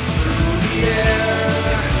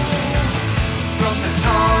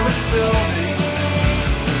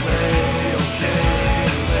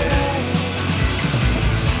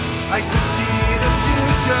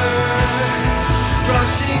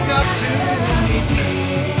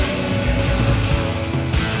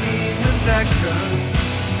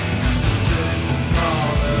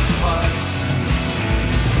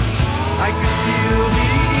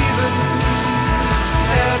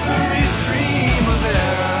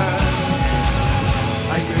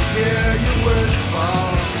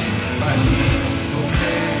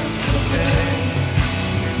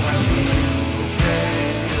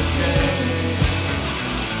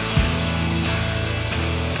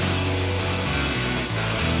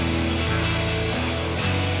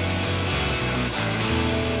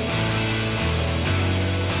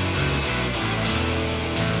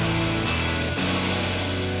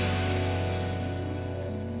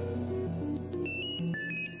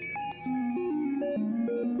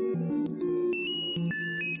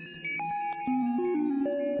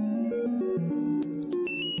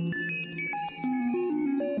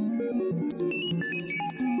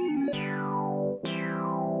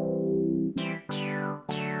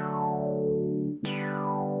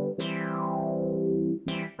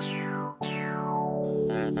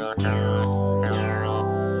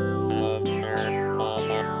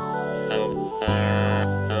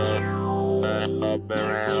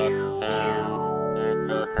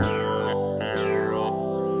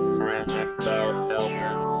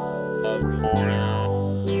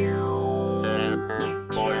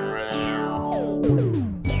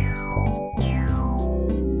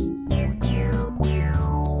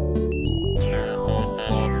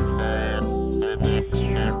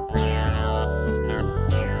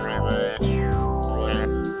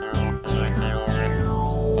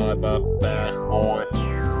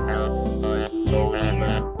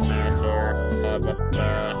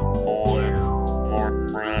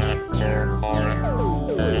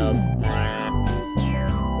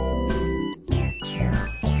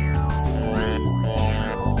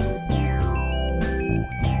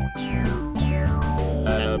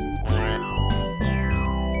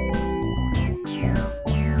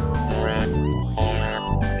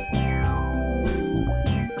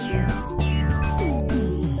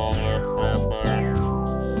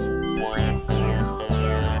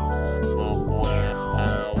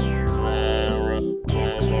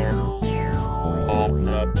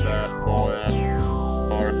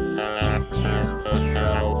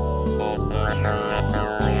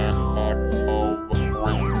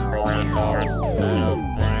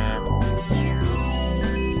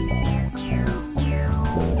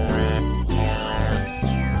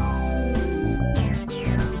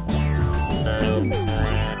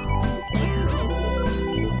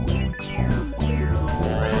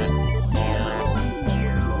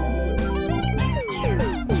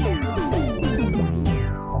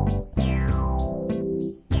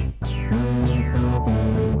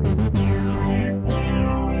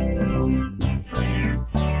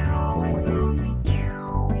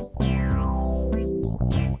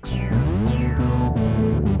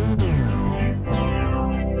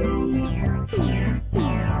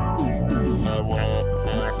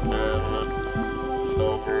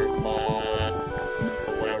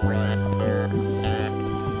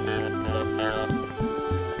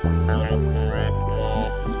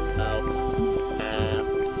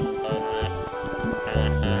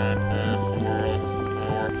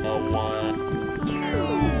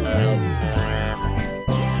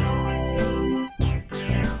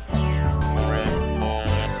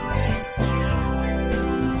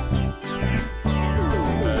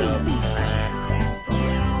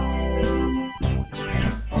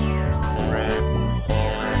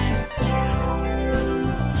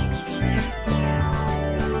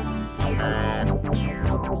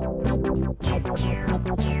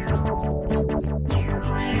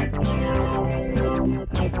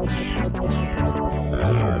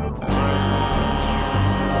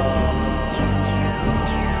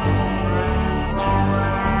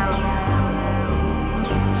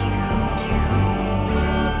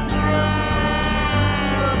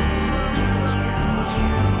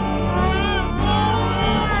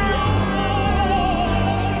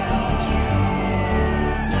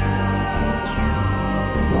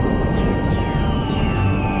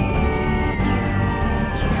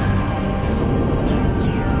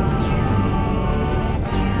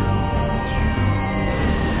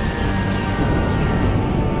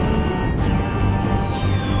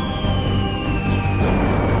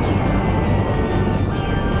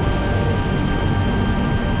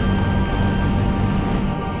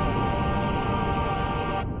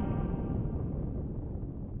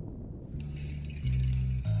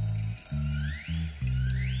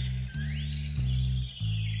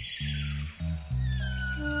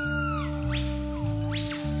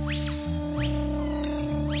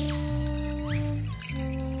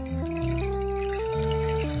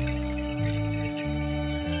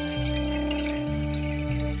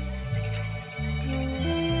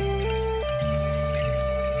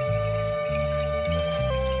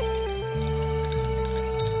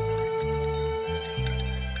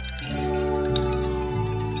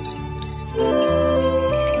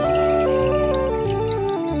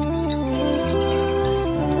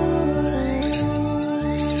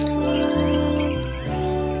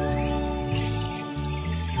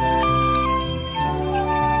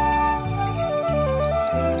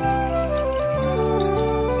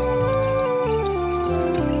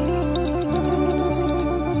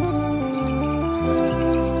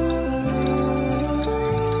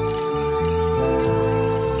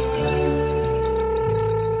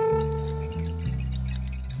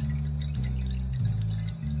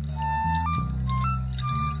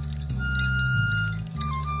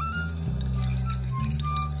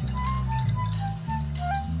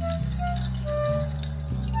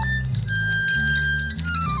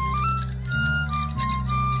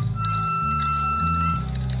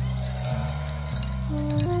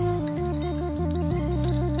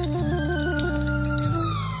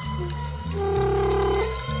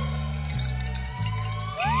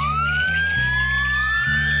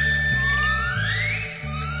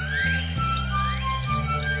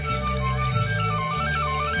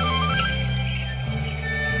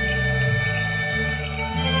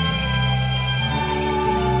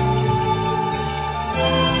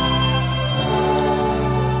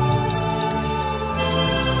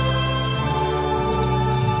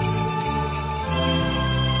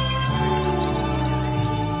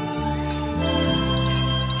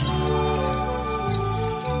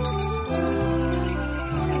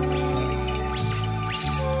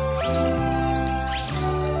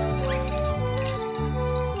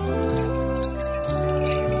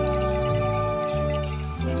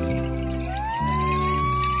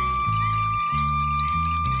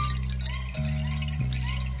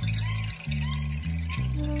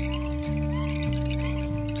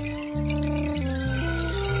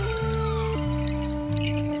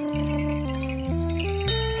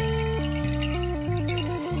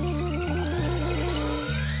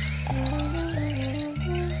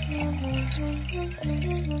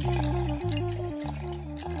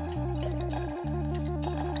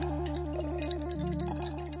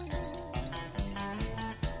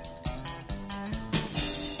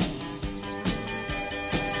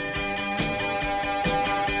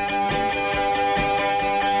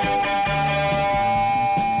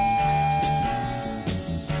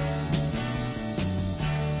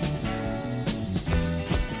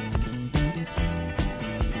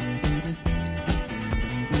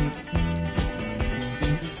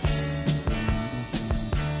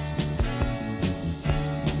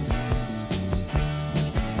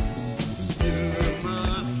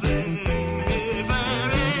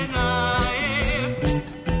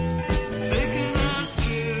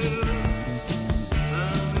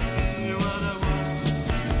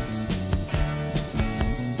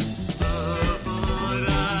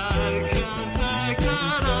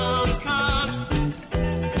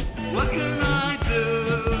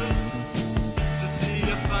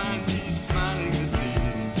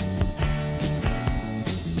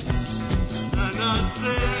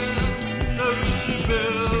saying that we should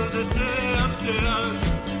build a safety house.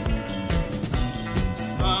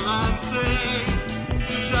 All I'm saying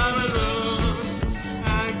is I'm alone,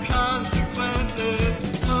 and consequently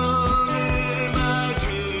only my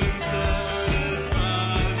dreams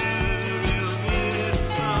satisfy the real need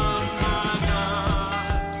of my heart.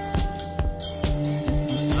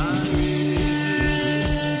 I resist.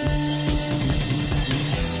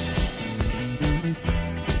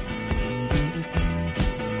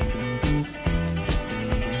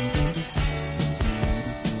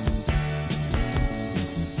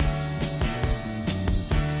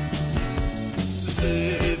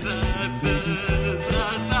 Say that there's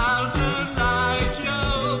 1,000 like you.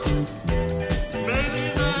 Maybe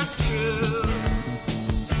that's true.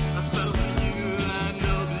 I felt for you and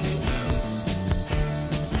nobody else.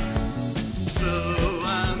 So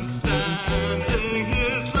I'm standing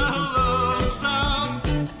here so lonesome.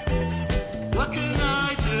 What can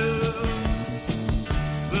I do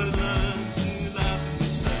but learn to laugh at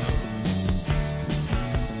myself?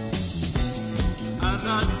 I'm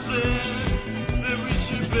not saying that we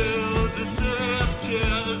should build the safe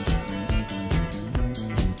chairs.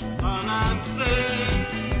 All I'm saying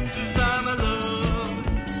is I'm alone,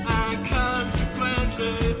 and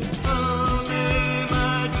consequently only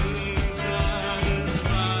my dreams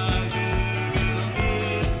satisfy the real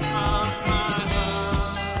need of my heart.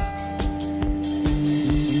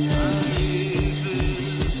 I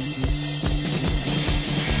resist.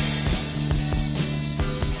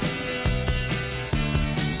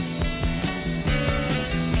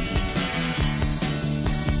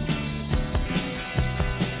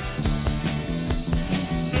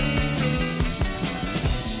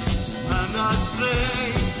 I'm not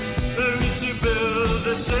saying that we should build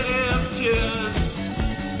the safe chairs.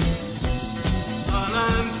 All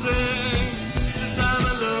I'm saying is I'm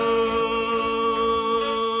alone.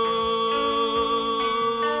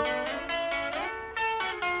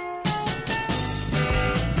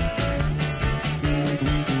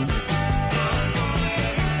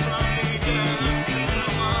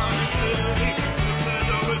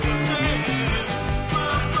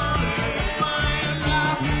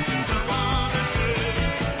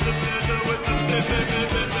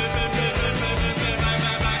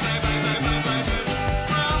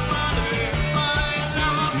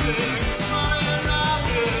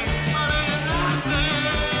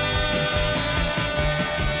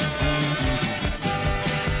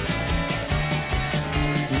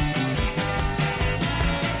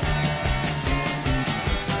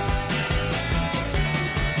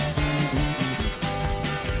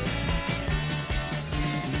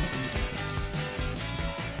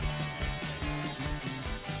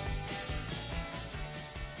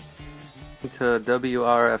 To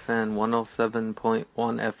WRFN 107.1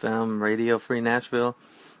 FM Radio Free Nashville.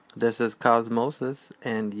 This is Cosmosis,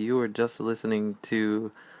 and you were just listening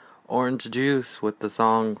to Orange Juice with the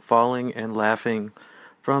song Falling and Laughing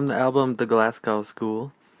from the album The Glasgow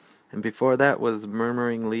School. And before that was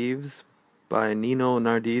Murmuring Leaves by Nino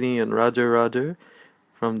Nardini and Roger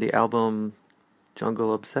from the album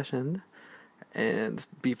Jungle Obsession. And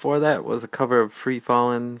before that was a cover of Free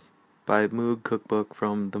Fallin' by Moog Cookbook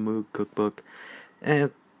from the Moog Cookbook.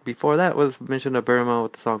 And before that was Mission of Burma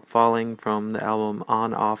with the song Falling from the album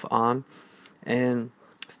On, Off, On. And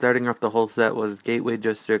starting off the whole set was Gateway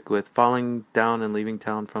District with Falling Down and Leaving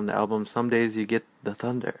Town from the album Some Days You Get the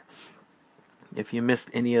Thunder. If you missed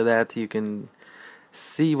any of that, you can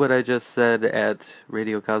see what I just said at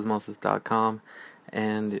radiocosmosis.com.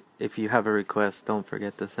 And if you have a request, don't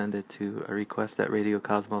forget to send it to a request at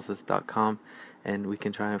radiocosmosis.com, and we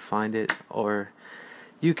can try and find it. Or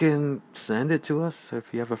you can send it to us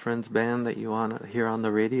if you have a friend's band that you want to hear on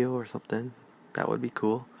the radio or something. That would be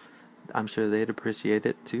cool. I'm sure they'd appreciate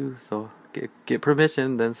it too. So get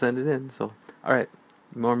permission, then send it in. So, alright,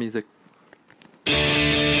 more music. Falling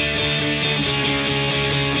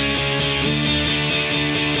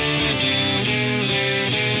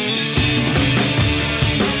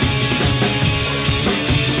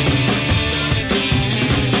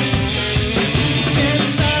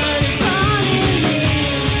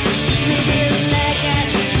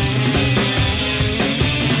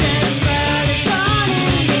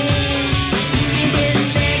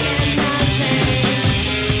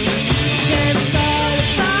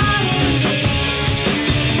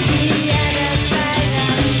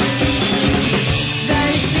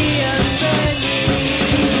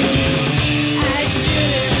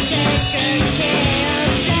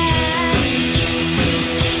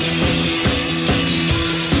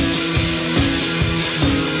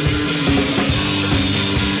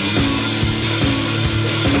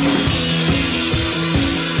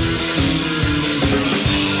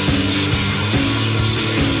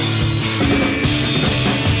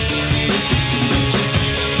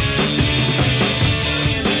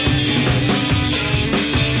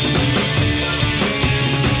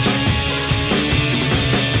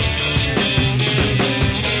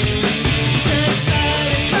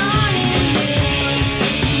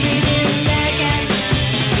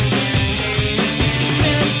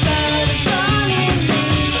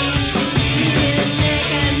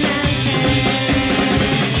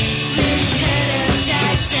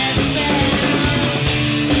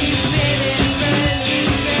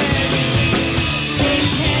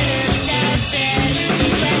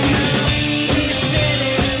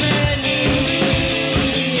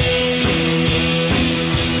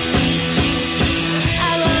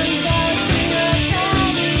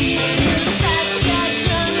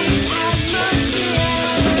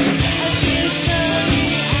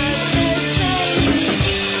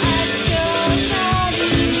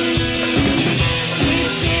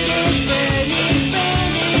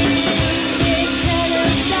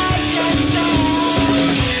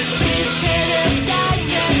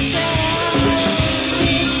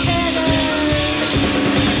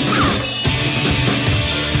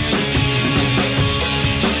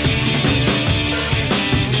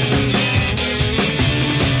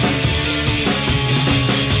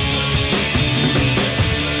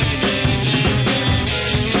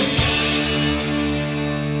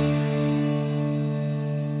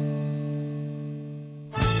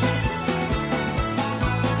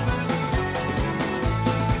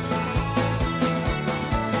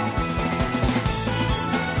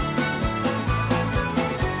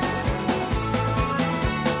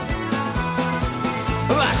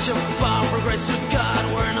should fall for grace of God,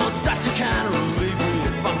 where no doctor can relieve me.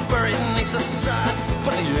 If I'm buried beneath the sod,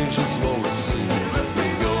 but the angels won't receive me. Let me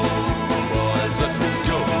go, boys, let me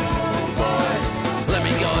go, boys. Let me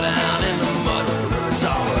go down in the mud where the rivers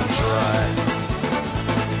all are dry.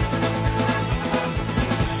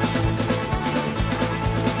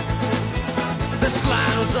 This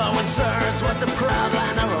land was always ours, was the proud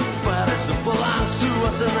land of our fathers. It belongs to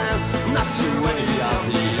us and them, not to any of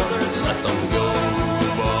the others. Let them go,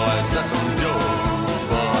 boys, let them go,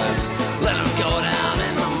 boys. Let them go down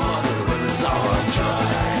in the mud where the rivers all run dry.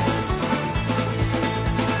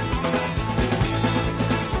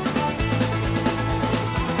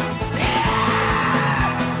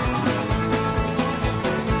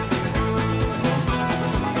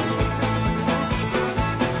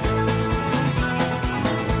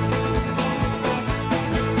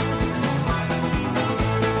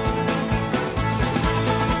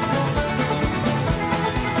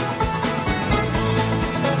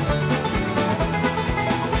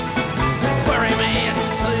 Bury me at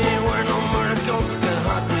sea where no murder ghosts can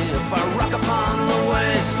haunt me. If I rock upon the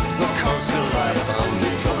waves, the coast will lie upon me.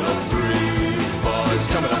 Coming up threes, boys,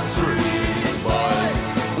 coming up threes, boys.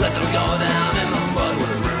 Let them go down in the mud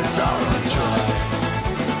where the rivers all run dry.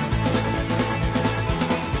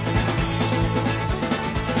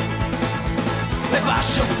 If I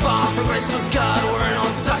should fall for grace of God, where no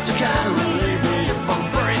doctor can relieve me. If I'm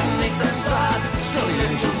buried beneath the sod, still the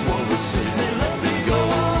angels won't receive me. Let me go,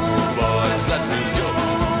 boys, let me go,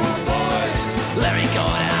 boys. Let me go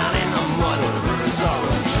down in the mud where the rivers all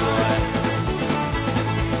run dry.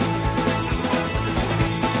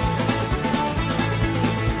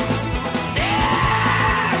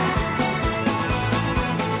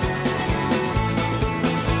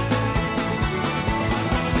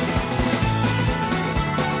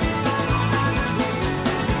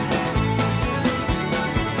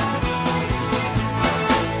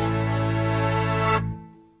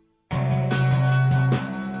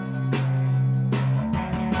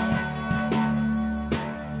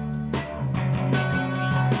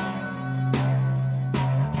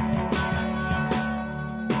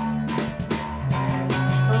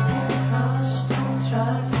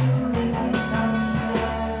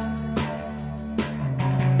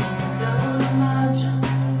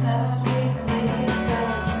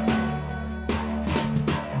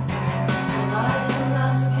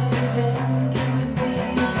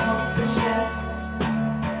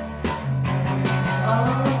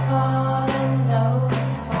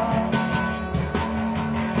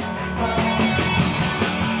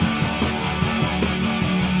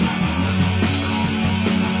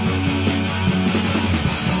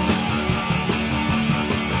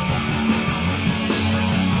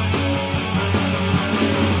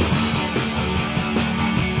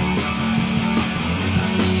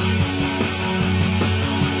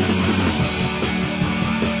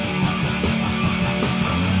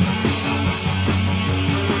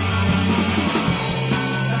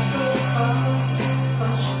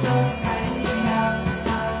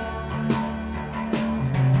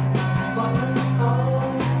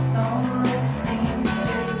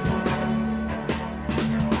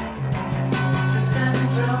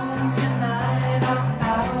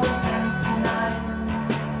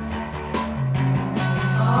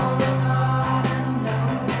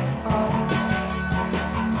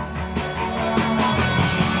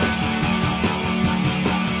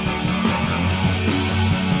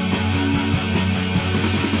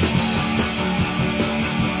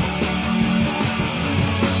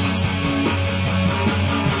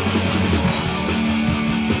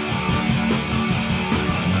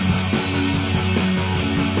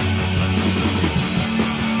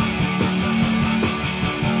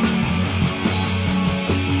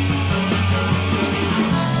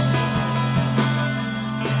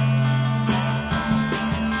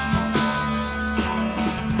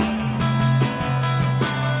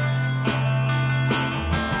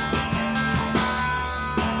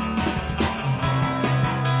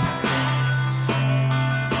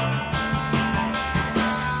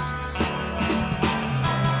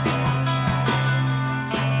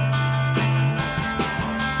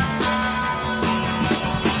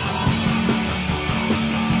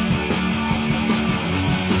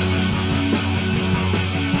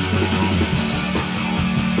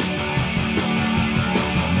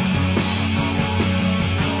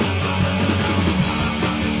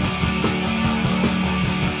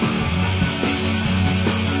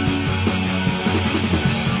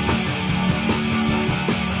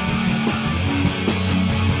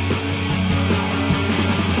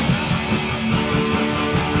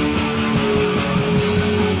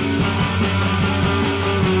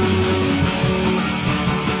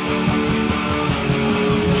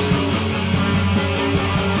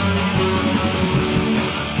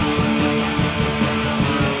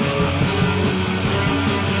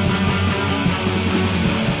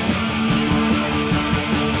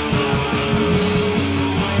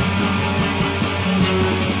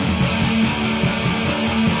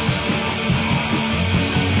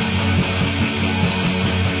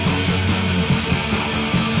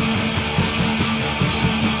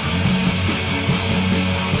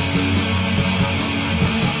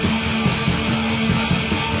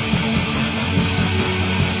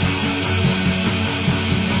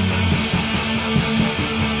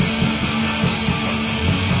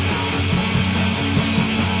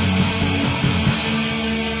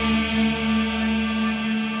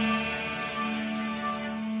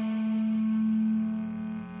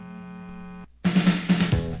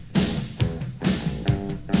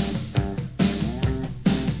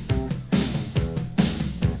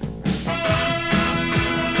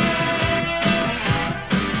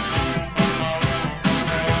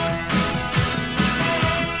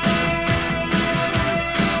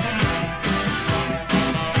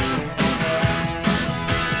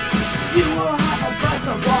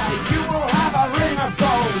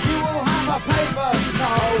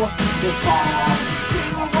 We'll fall. See,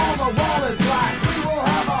 we'll roll the wall is black. We will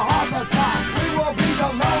have a heart attack. We will be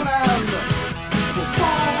alone and we'll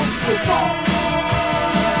fall. We'll fall.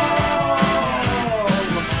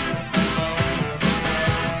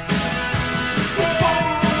 We'll fall.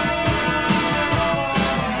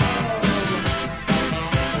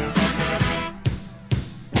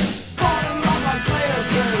 Fall in love like sailors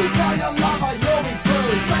do. Tell your lover you'll be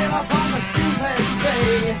true. Sail upon the stupid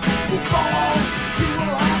sea. We'll fall. You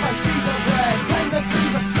will have a sheet of red. Claim the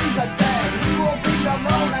trees are dead. We will be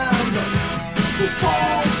alone and we'll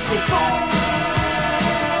fall. We'll fall.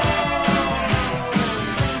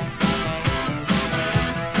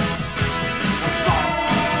 We'll fall.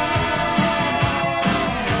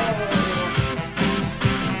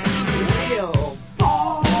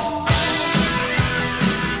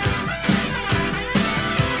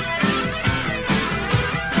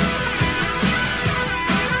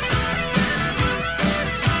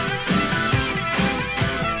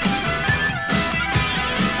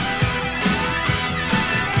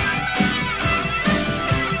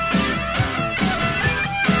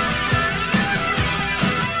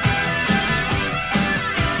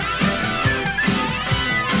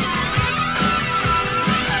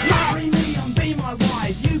 Marry me and be my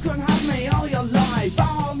wife. You can have me all your life.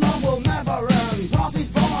 Our love will never end.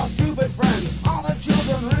 Parties for our stupid friends. Are the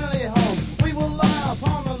children really home? We will lie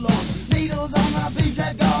upon the lawn. Needles on the beach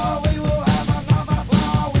head go. We will have another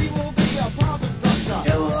flower. We will be a part of structure.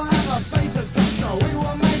 It will have a face of structure. We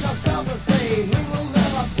will make ourselves a scene. We will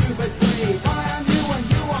live our stupid dream. I am you and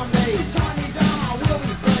you are me. Tie me down, I will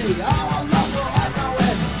be free. Our love will have no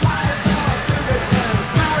end. Fire for our stupid friends.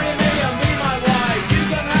 Marry me and be my wife. You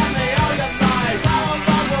can have me all your life. Our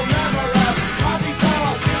love will never end. Parties for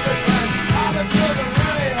our stupid friends. Are the children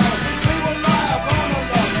really home? We will lie upon the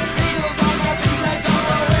lawn. Needles on the beach head go.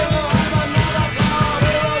 We will have another flower.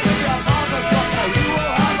 We will be a part of structure. You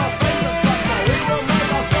will have a face of structure. We will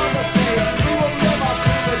make ourselves a scene. We will live our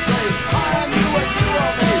stupid dream. I am you and you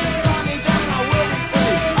are me. Tie me down, I will be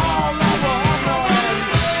free. Our love will have no end.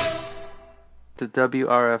 To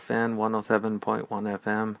WRFN 107.1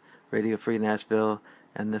 FM, Radio Free Nashville,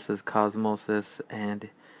 and this is Cosmosis, and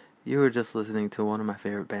you were just listening to one of my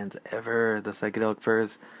favorite bands ever, the Psychedelic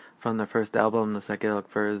Furs, from their first album, the Psychedelic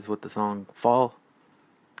Furs, with the song Fall,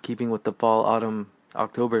 keeping with the fall, autumn,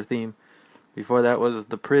 October theme. Before that was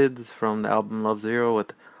the Prids from the album Love Zero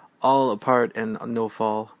with All Apart and No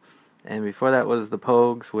Fall, and before that was the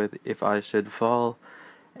Pogues with If I Should Fall,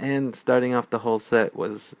 and starting off the whole set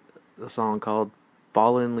was a song called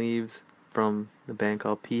Fallen Leaves from the band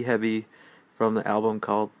called P Heavy from the album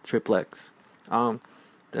called Triplex.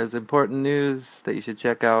 There's important news that you should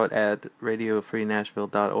check out at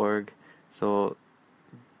radiofreenashville.org, so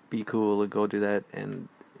be cool and go do that. And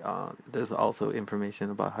there's also information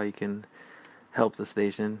about how you can help the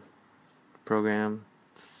station, programs,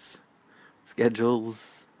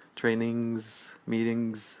 schedules, trainings,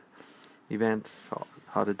 meetings, events,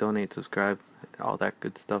 how to donate, subscribe, all that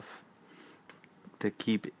good stuff to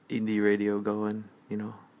keep indie radio going,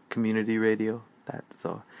 community radio, that.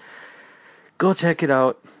 So go check it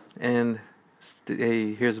out, and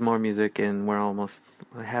hey, here's more music, and we're almost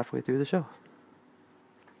halfway through the show.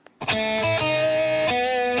 Brother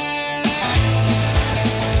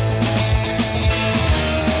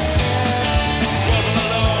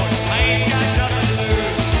Malone, I ain't got nothing to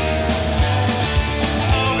lose.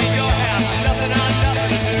 Oh, in your house, nothing on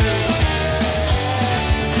nothing to do.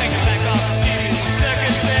 Take it back off the TV, the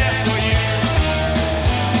circuit's there for you.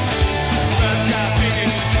 Rub your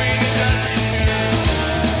fingers between the dusty tubes.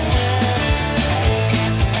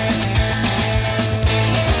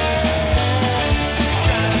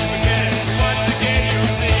 Trying to forget it,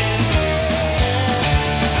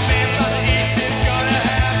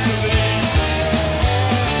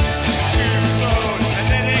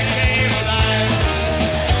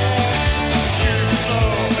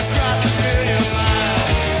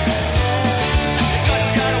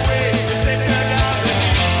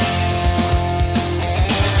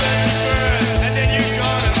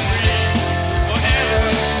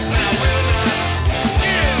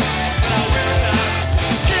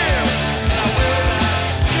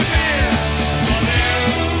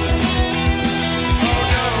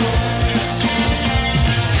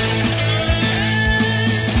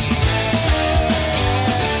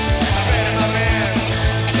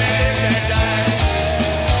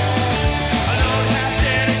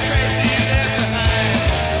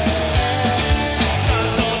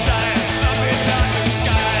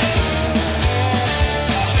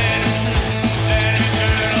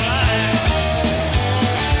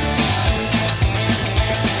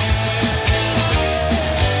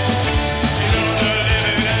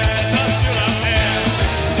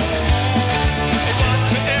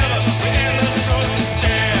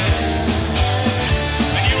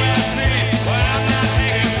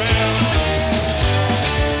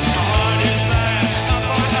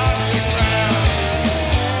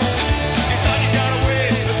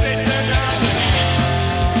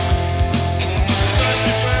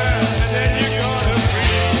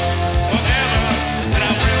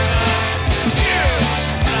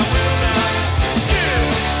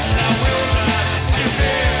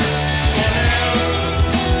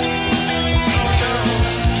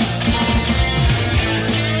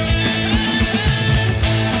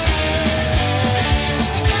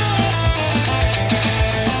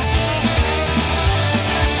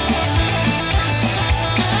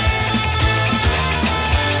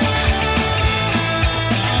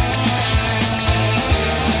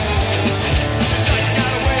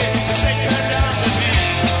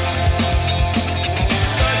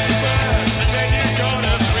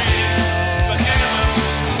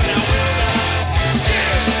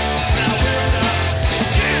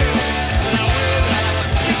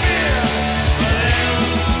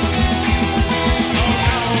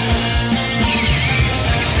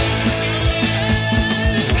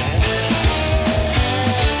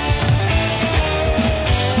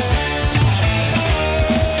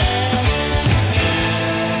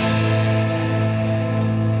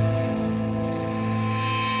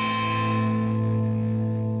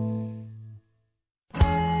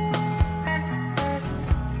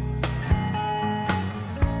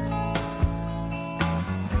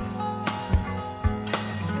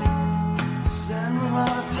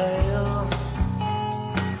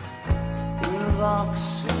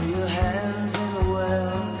 marks of your hands in the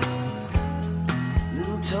well,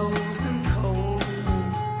 little toes and cold.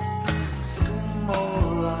 Stick 'em all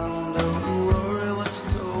around, don't worry what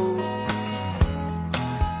you're told.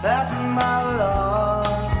 Passing by the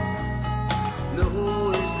lost, no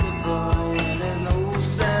wasted boy, there's no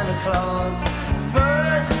Santa Claus.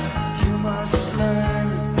 First, you must learn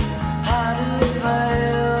how to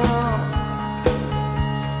fail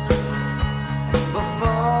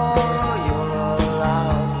before you're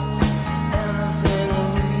allowed anything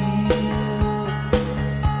real.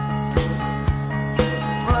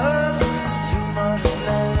 First, you must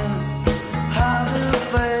learn how to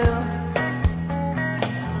fail.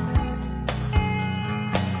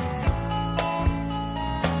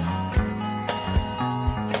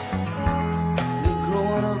 You're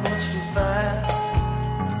growing up much too fast.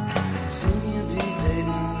 Soon you'll be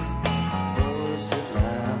dating boys at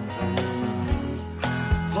laughing,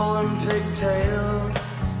 pulling pigtails,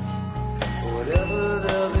 or whatever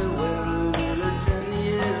they'll be wearing in a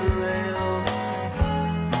 10-year rail.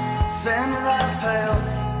 Standing right pale,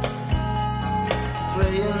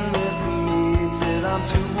 playing with me till I'm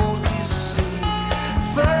too old to see.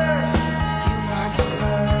 First, you must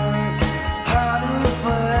learn how to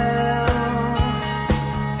fail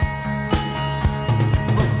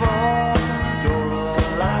before you're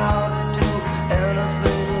allowed to do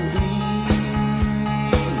anything real.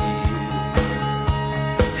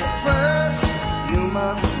 First, you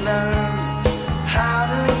must learn how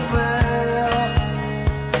to fail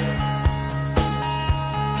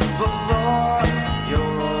before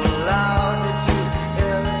you're allowed to do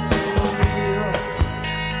anything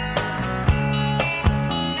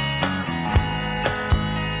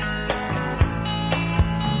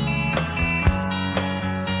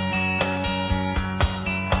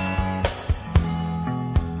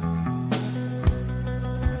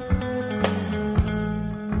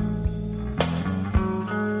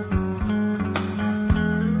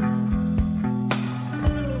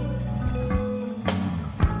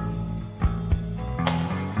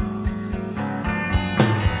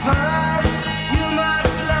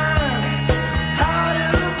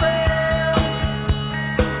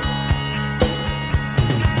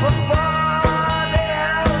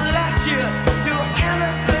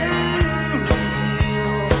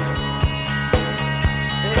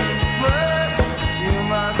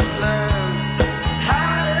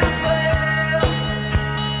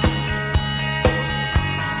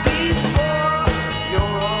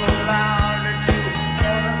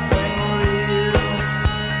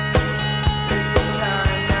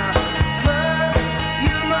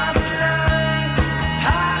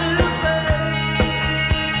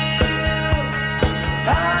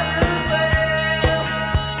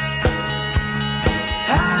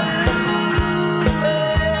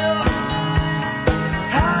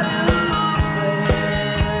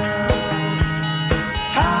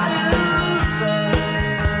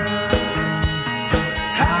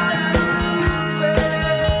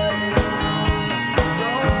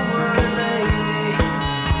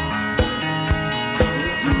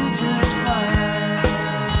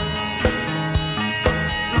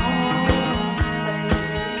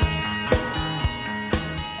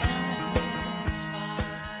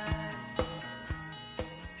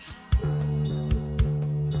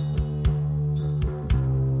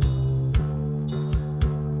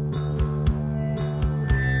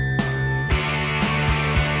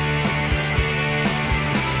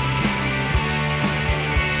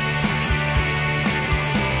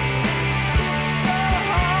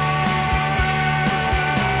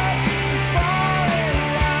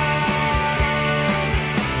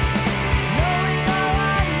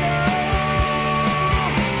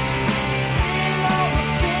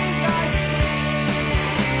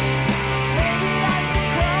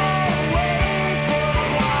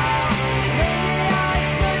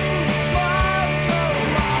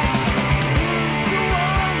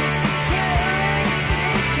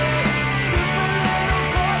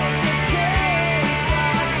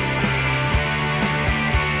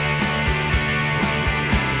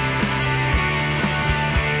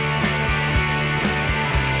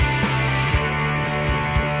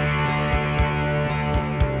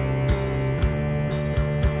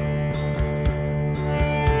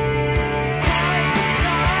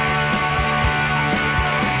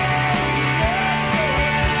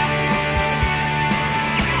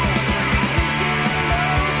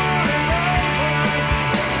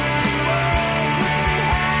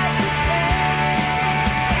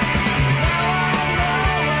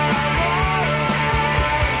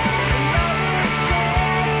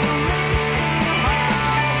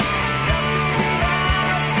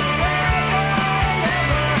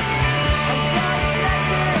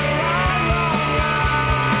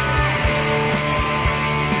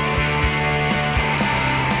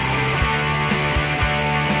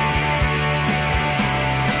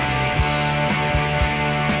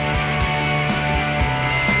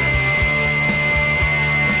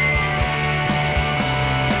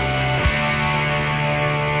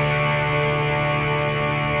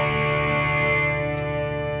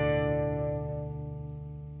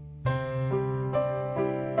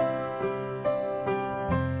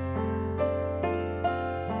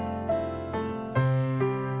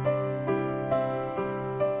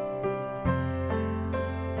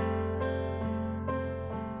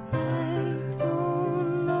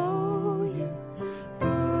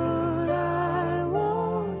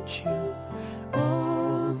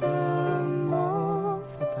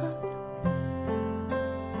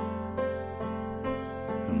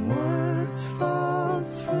words fall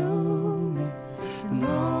through me and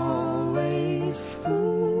always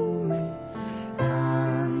fool me,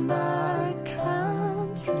 and I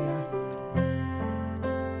can't react.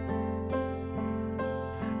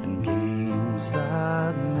 And games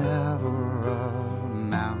that never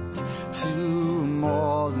amount to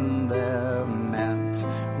more than they're meant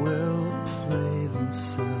will play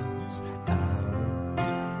themselves out.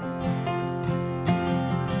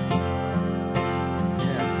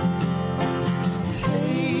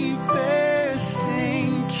 Take their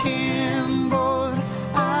sinking boat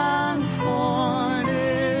and point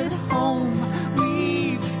it home.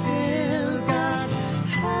 We've still got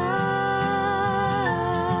time.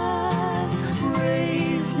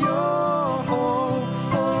 Raise your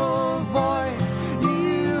hopeful voice.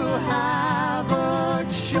 You have a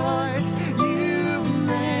choice. You've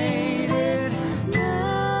made it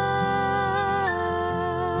now.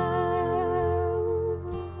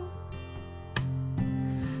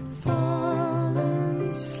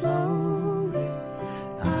 Falling slowly,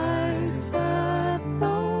 eyes that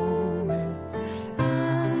know me,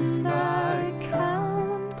 and I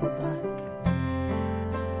can't go back.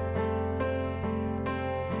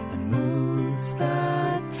 And moods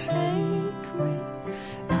that take me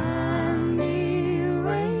and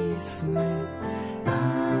erase me,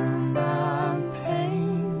 and I'm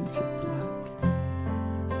painted black.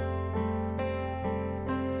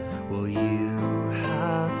 Well, you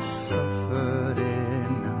have suffered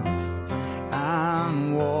enough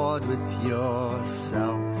and warred with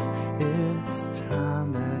yourself. It's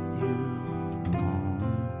time that you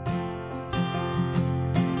mourn.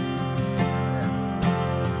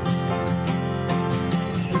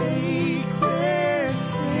 Take their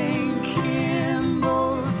sinking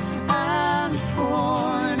boat and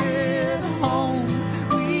point it home.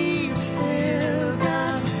 We've still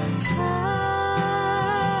got time.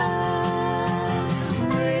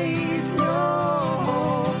 Raise your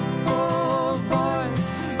hopeful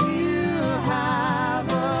voice. You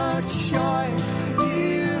have a choice.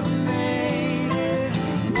 You've made it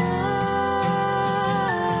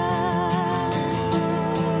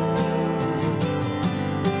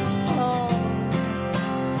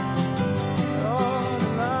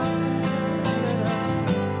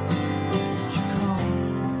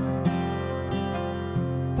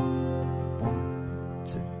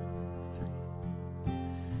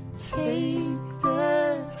Take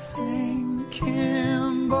the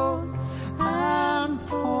sinking boat and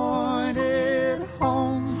point it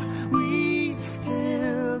home. We've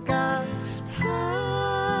still got time.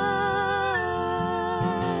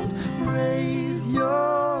 Raise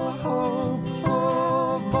your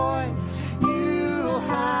hopeful voice. You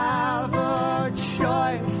have a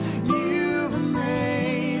choice. You've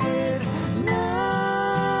made it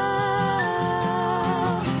now.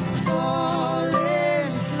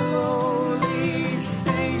 Falling slowly,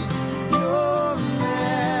 sing your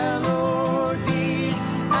melody.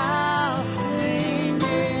 I'll sing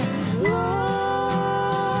it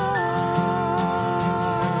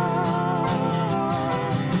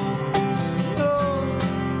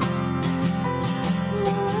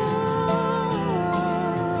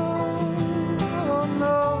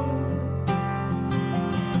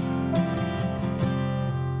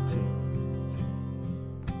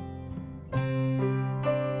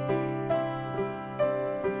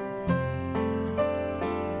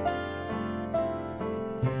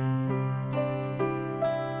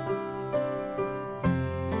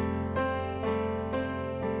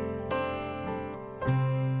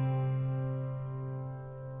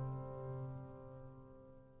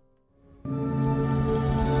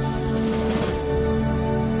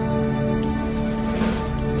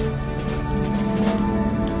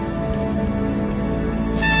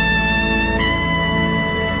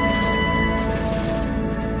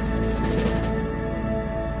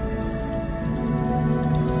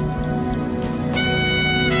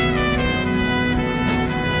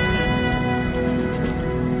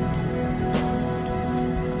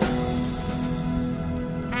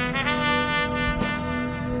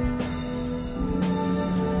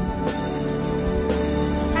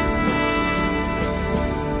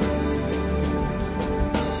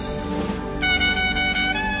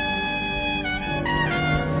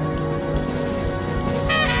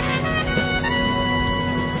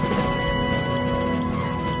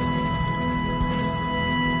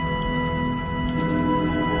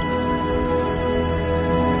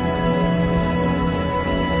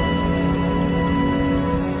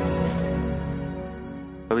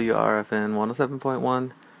WRFN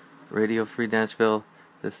 107.1, Radio Free Nashville.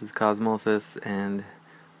 This is Cosmosis, and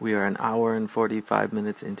we are an hour and 45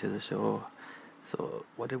 minutes into the show. So,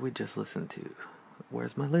 what did we just listen to?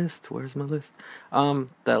 Where's my list? That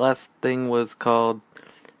last thing was called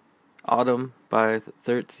Autumn by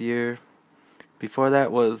Third Year. Before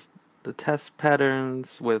that was The Test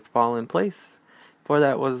Patterns with Fall in Place. Before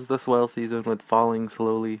that was The Swell Season with Falling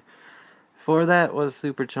Slowly. Before that was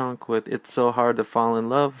Superchunk with It's So Hard to Fall in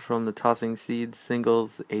Love from the Tossing Seeds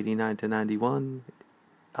singles 89 to 91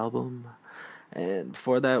 album. And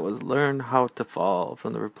before that was Learn How to Fall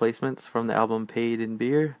from the Replacements from the album Paid in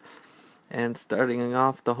Beer. And starting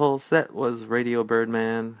off the whole set was Radio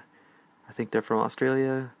Birdman. I think they're from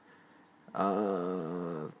Australia.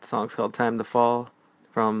 Song's called Time to Fall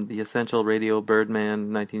from the Essential Radio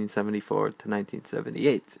Birdman 1974 to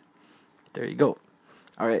 1978. There you go.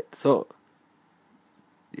 Alright, so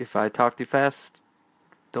if I talk too fast,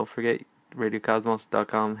 don't forget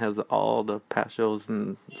RadioCosmos.com has all the past shows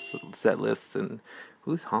and set lists. And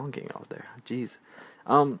who's honking out there? Jeez.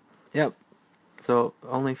 Yep. So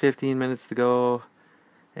only 15 minutes to go.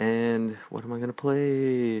 And what am I gonna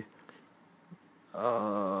play?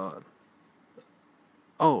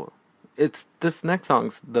 It's this next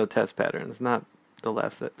song's The Test Patterns, not the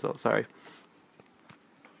last set. So sorry.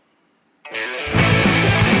 I'm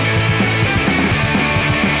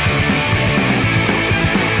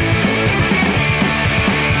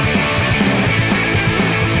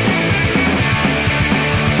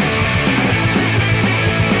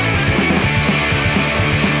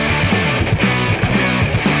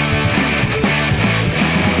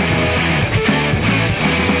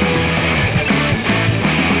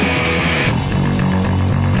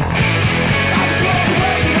going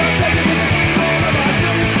away, you know, taking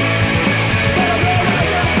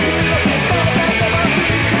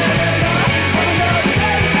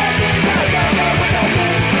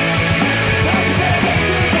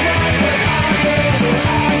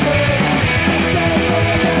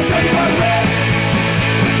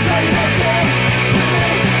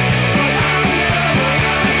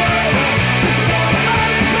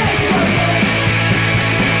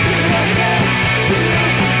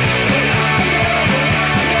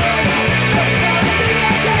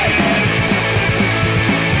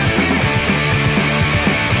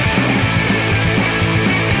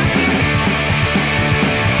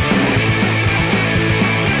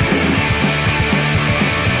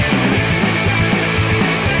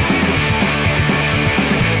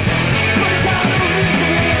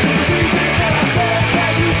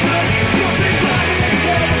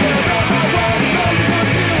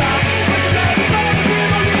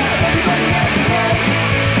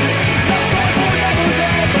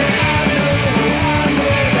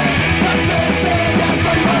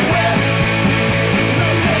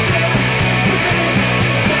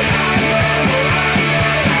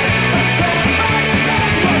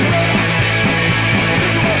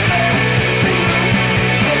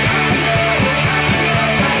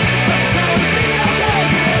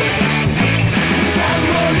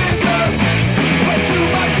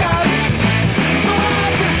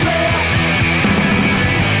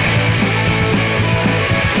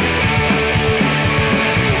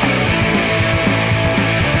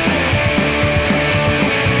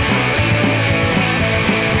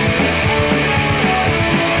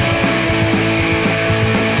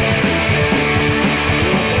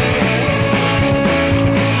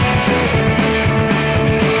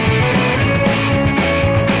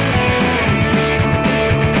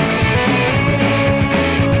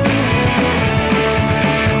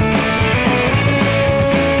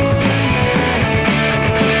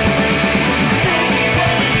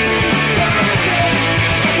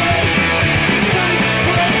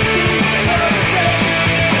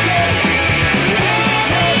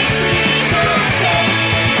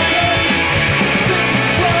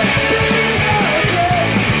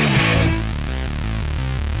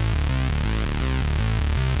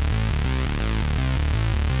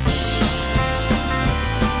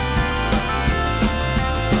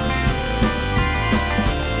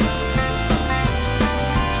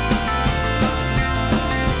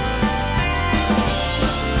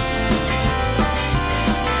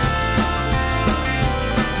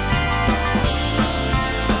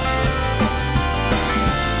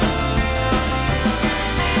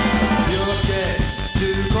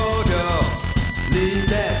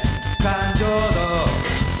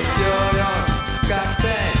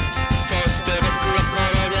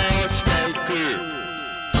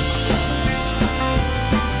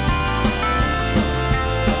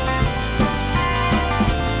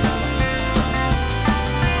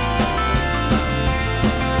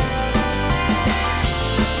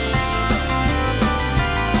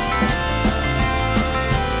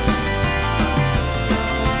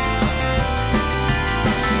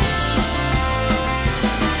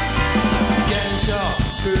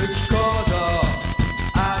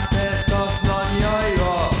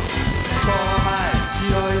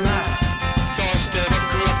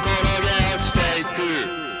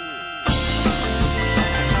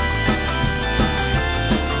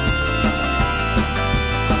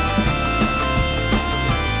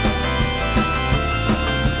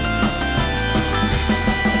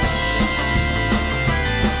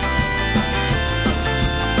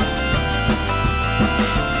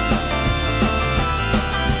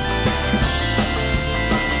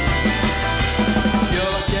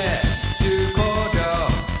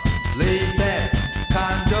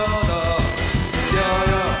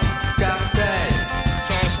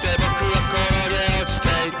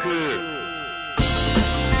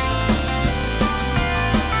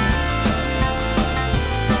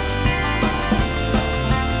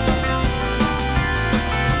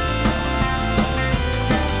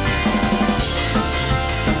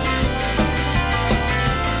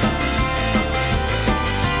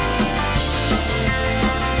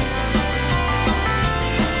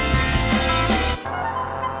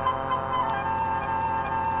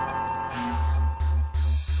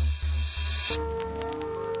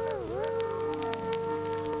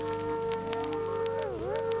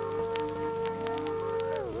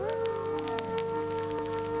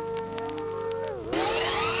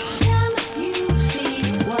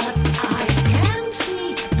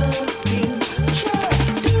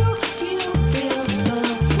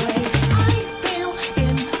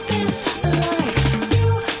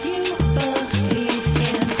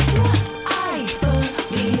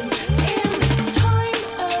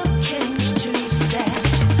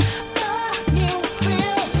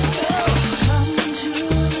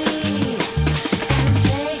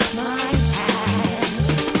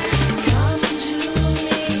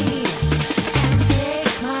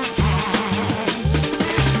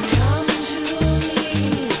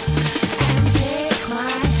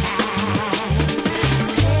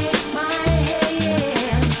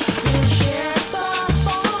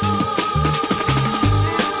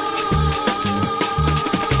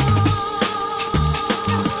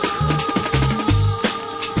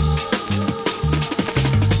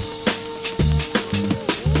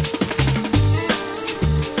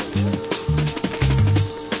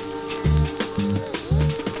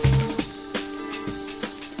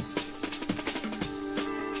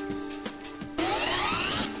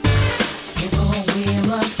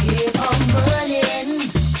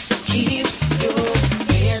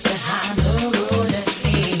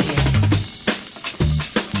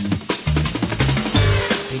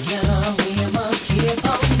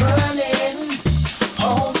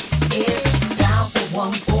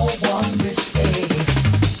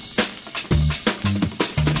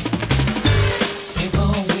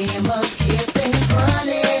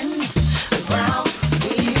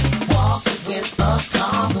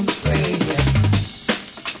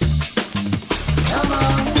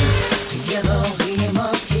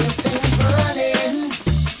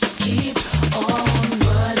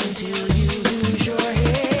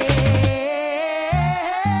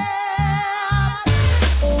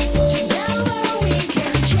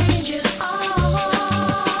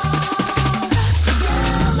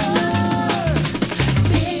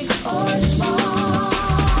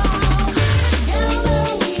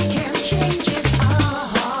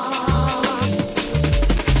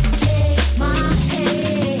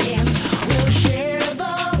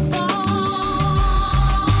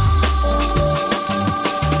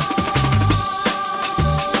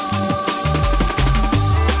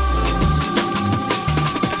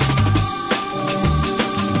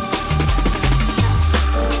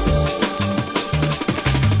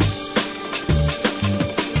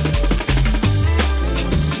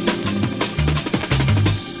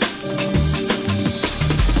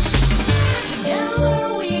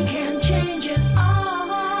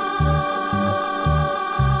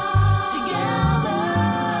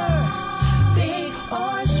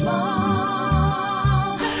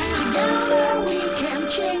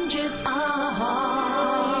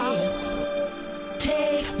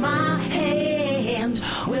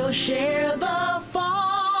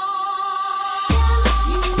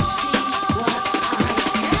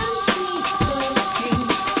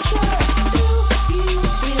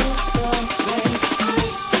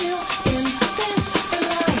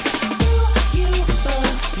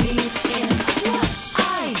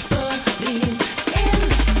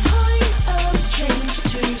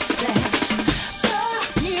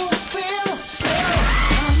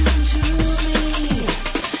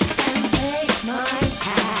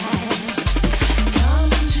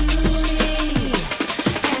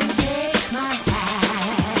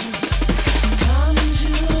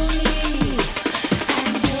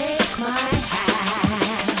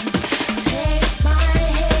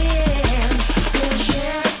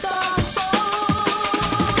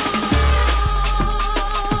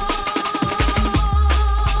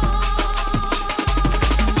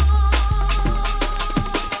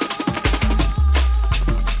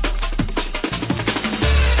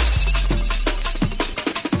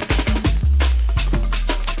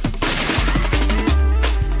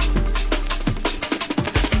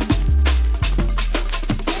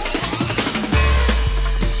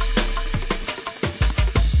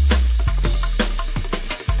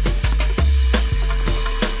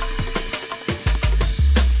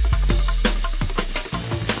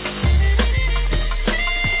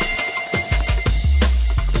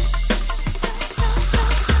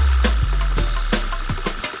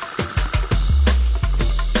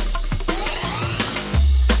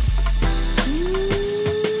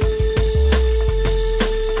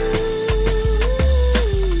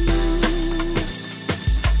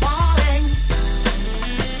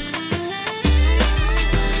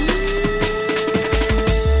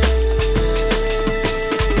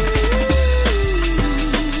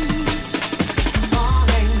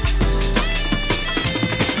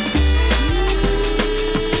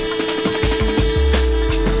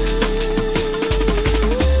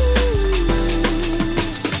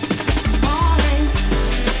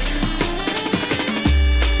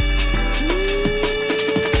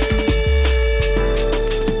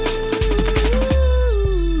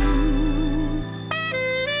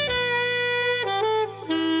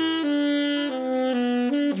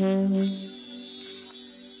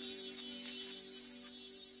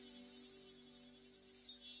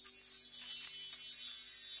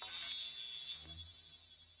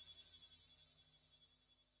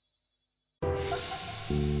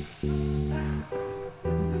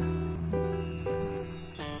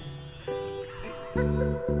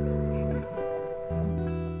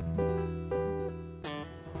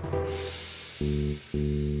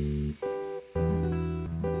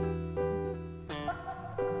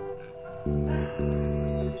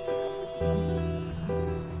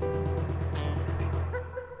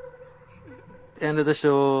End of the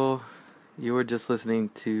show. You were just listening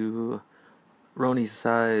to Roni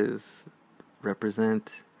Size represent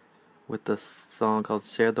with the song called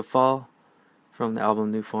Share the Fall from the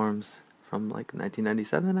album New Forms from like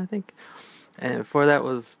 1997, I think. And before that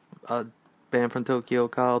was a band from Tokyo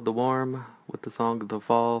called The Warm with the song The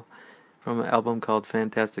Fall from an album called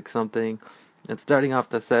Fantastic Something. And starting off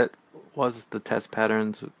the set was the Test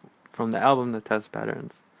Patterns from the album The Test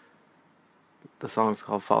Patterns. The song's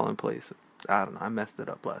called Fall in Place. I don't know, I messed it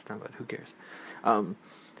up last time, but who cares?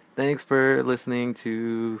 Thanks for listening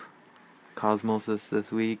to Cosmosis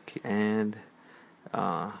this week, and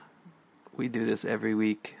we do this every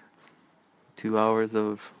week. 2 hours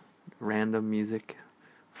of random music,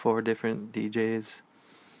 4 different DJs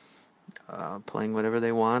playing whatever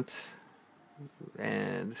they want.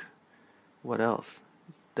 And what else?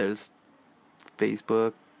 There's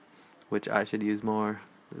Facebook, which I should use more.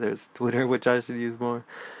 There's Twitter, which I should use more.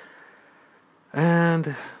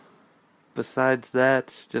 And besides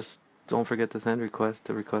that, just don't forget to send requests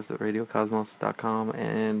to request@radiocosmos.com,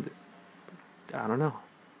 and I don't know,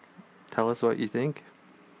 tell us what you think.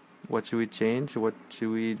 What should we change? What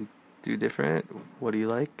should we do different? What do you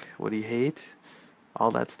like? What do you hate?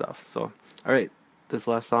 All that stuff. So, alright, this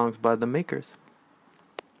last song's by The Makers.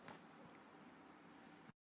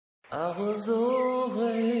 I was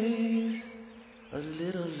always a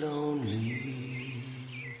little lonely,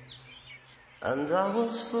 and I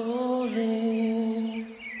was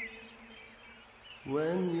falling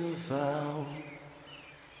when you found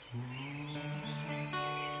me.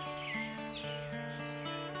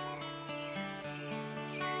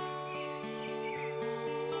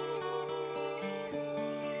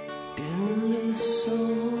 In the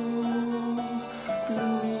soul,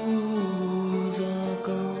 blues are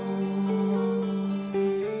gone.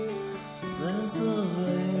 There's a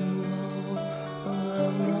rainbow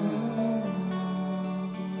around the moon.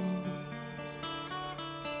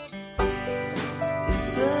 Is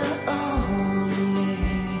there only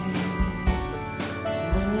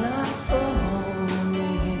moonlight for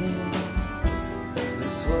me?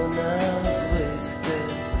 This one I've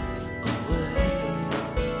wasted away.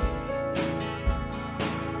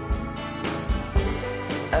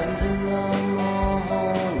 And in the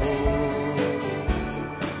morning,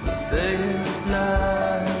 the day is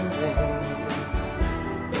blinding.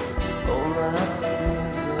 Oh, my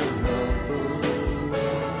miserable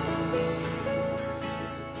life.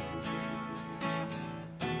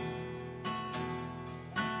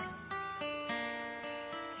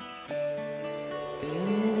 In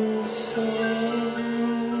the soul.